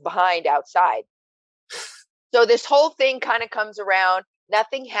kick his behind outside. So this whole thing kind of comes around.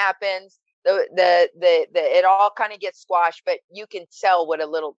 Nothing happens. It all kind of gets squashed, but you can tell what a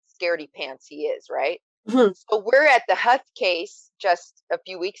little scaredy pants he is, right? Mm-hmm. So we're at the Huth case just a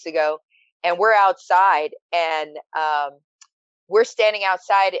few weeks ago, and we're outside, and we're standing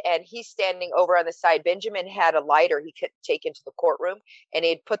outside, and he's standing over on the side. Benjamin had a lighter he could take into the courtroom, and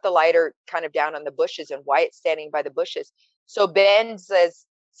he'd put the lighter kind of down on the bushes, and Wyatt's standing by the bushes. So Ben says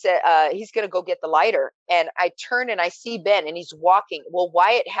he's going to go get the lighter. And I turn and I see Ben, and he's walking. Well,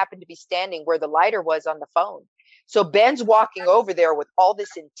 Wyatt happened to be standing where the lighter was on the phone. So Ben's walking over there with all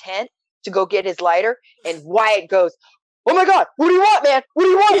this intent to go get his lighter. And Wyatt goes, oh my God, what do you want, man? What do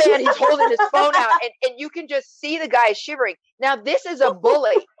you want, man? He's holding his phone out, and you can just see the guy shivering. Now, this is a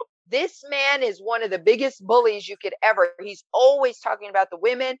bully. This man is one of the biggest bullies you could ever. He's always talking about the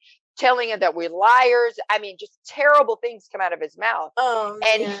women, telling them that we're liars. I mean, just terrible things come out of his mouth.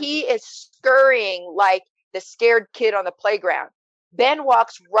 And he is scurrying like the scared kid on the playground. Ben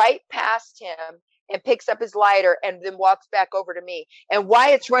walks right past him and picks up his lighter and then walks back over to me. And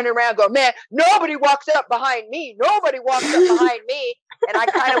Wyatt's running around going, man, nobody walks up behind me. Nobody walks up behind me. And I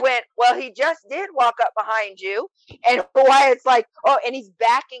kind of went, well, he just did walk up behind you. And Wyatt's like, oh, and he's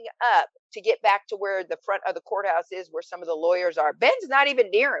backing up to get back to where the front of the courthouse is, where some of the lawyers are. Ben's not even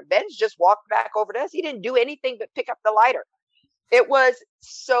near him. Ben's just walked back over to us. He didn't do anything but pick up the lighter. It was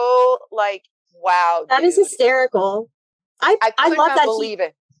so like, wow. That is hysterical. I could love not that believe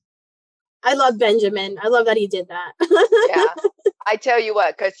it. I love Benjamin. I love that he did that. Yeah. I tell you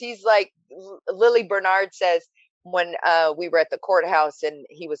what, because he's like, Lily Bernard says when we were at the courthouse and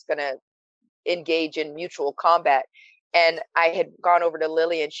he was going to engage in mutual combat. And I had gone over to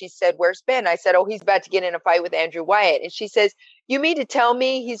Lily and she said, where's Ben? I said, oh, he's about to get in a fight with Andrew Wyatt. And she says, you mean to tell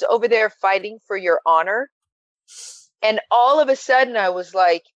me he's over there fighting for your honor? And all of a sudden I was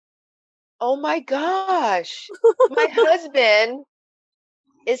like, oh my gosh, my husband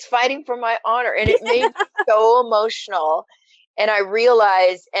is fighting for my honor. And it made me so emotional. And I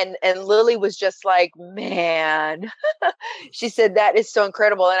realized, and Lily was just like, man, she said, that is so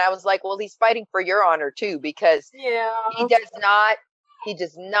incredible. And I was like, well, he's fighting for your honor too, because he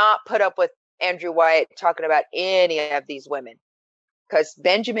does not put up with Andrew Wyatt talking about any of these women, because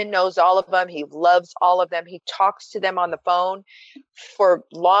Benjamin knows all of them. He loves all of them. He talks to them on the phone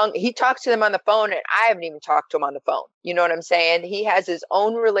he talks to them on the phone, and I haven't even talked to him on the phone. You know what I'm saying? He has his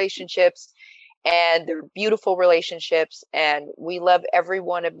own relationships, and they're beautiful relationships, and we love every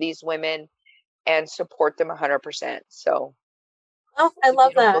one of these women and support them 100%. So I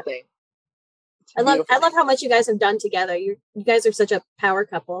love that. I love how much you guys have done together. You guys are such a power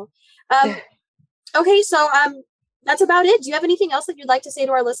couple. Okay, so that's about it. Do you have anything else that you'd like to say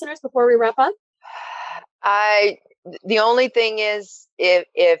to our listeners before we wrap up? The only thing is,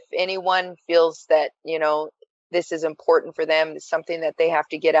 if anyone feels that, this is important for them, it's something that they have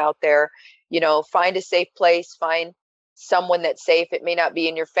to get out there, find a safe place, find someone that's safe. It may not be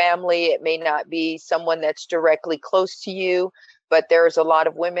in your family. It may not be someone that's directly close to you, but there's a lot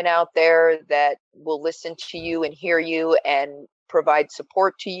of women out there that will listen to you and hear you and provide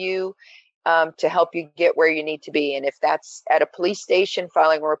support to you, to help you get where you need to be. And if that's at a police station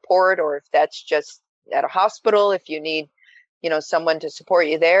filing a report, or if that's just at a hospital, if you need, someone to support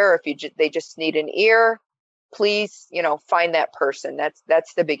you there, or if they just need an ear, please, find that person.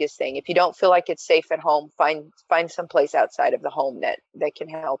 That's the biggest thing. If you don't feel like it's safe at home, find some place outside of the home that can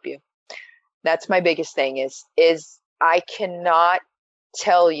help you. That's my biggest thing is I cannot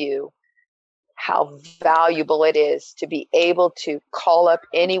tell you how valuable it is to be able to call up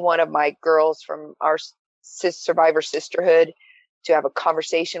any one of my girls from our Survivor Sisterhood, to have a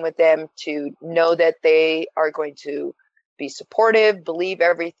conversation with them, to know that they are going to be supportive, believe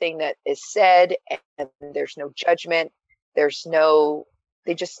everything that is said, and there's no judgment. They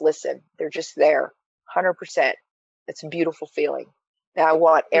just listen. They're just there 100%. It's a beautiful feeling. And I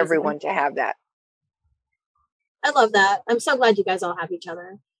want everyone to have that. I love that. I'm so glad you guys all have each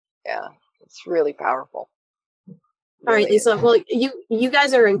other. Yeah. It's really powerful. All right, Lisa. Well, you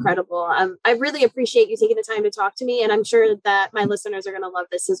guys are incredible. I really appreciate you taking the time to talk to me, and I'm sure that my listeners are going to love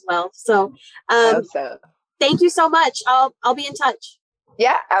this as well. So, thank you so much. I'll be in touch.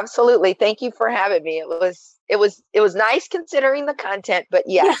 Yeah, absolutely. Thank you for having me. It was nice considering the content, but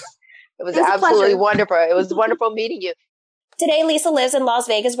yes, it was absolutely wonderful. It was wonderful meeting you. Today, Lisa lives in Las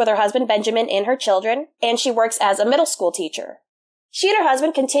Vegas with her husband Benjamin and her children, and she works as a middle school teacher. She and her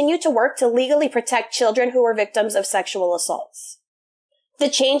husband continue to work to legally protect children who were victims of sexual assaults. The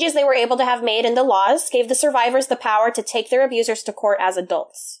changes they were able to have made in the laws gave the survivors the power to take their abusers to court as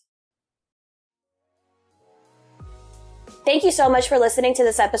adults. Thank you so much for listening to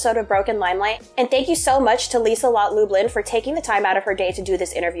this episode of Broken Limelight, and thank you so much to Lisa Lotte-Lublin for taking the time out of her day to do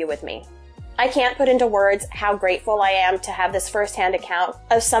this interview with me. I can't put into words how grateful I am to have this firsthand account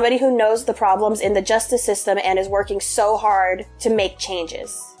of somebody who knows the problems in the justice system and is working so hard to make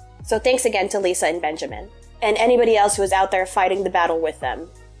changes. So thanks again to Lisa and Benjamin, and anybody else who is out there fighting the battle with them.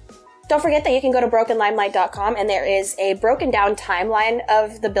 Don't forget that you can go to brokenlimelight.com, and there is a broken down timeline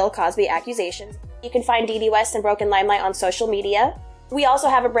of the Bill Cosby accusations. You can find Dee Dee West and Broken Limelight on social media. We also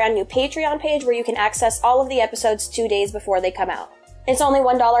have a brand new Patreon page where you can access all of the episodes 2 days before they come out. It's only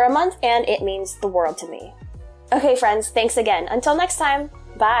 $1 a month, and it means the world to me. Okay, friends, thanks again. Until next time,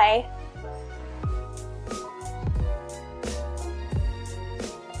 bye!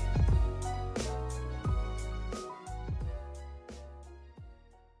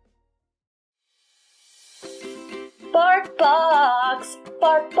 BarkBox,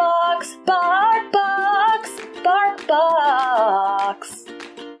 BarkBox, BarkBox, BarkBox.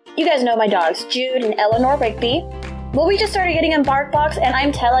 You guys know my dogs, Jude and Eleanor Rigby. Well, we just started getting in BarkBox, and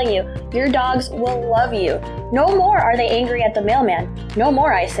I'm telling you, your dogs will love you. No more are they angry at the mailman. No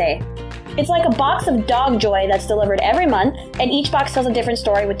more, I say. It's like a box of dog joy that's delivered every month, and each box tells a different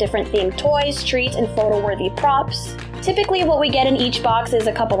story with different themed toys, treats, and photo-worthy props. Typically, what we get in each box is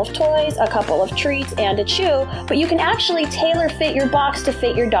a couple of toys, a couple of treats, and a chew, but you can actually tailor-fit your box to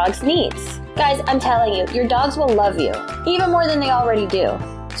fit your dog's needs. Guys, I'm telling you, your dogs will love you, even more than they already do.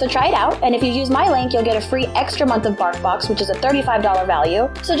 So try it out, and if you use my link, you'll get a free extra month of BarkBox, which is a $35 value.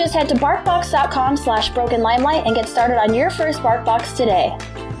 So just head to barkbox.com/brokenlimelight and get started on your first BarkBox today.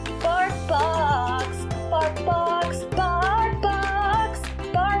 BarkBox, BarkBox, BarkBox,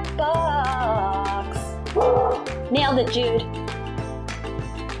 BarkBox. Nailed it, Jude.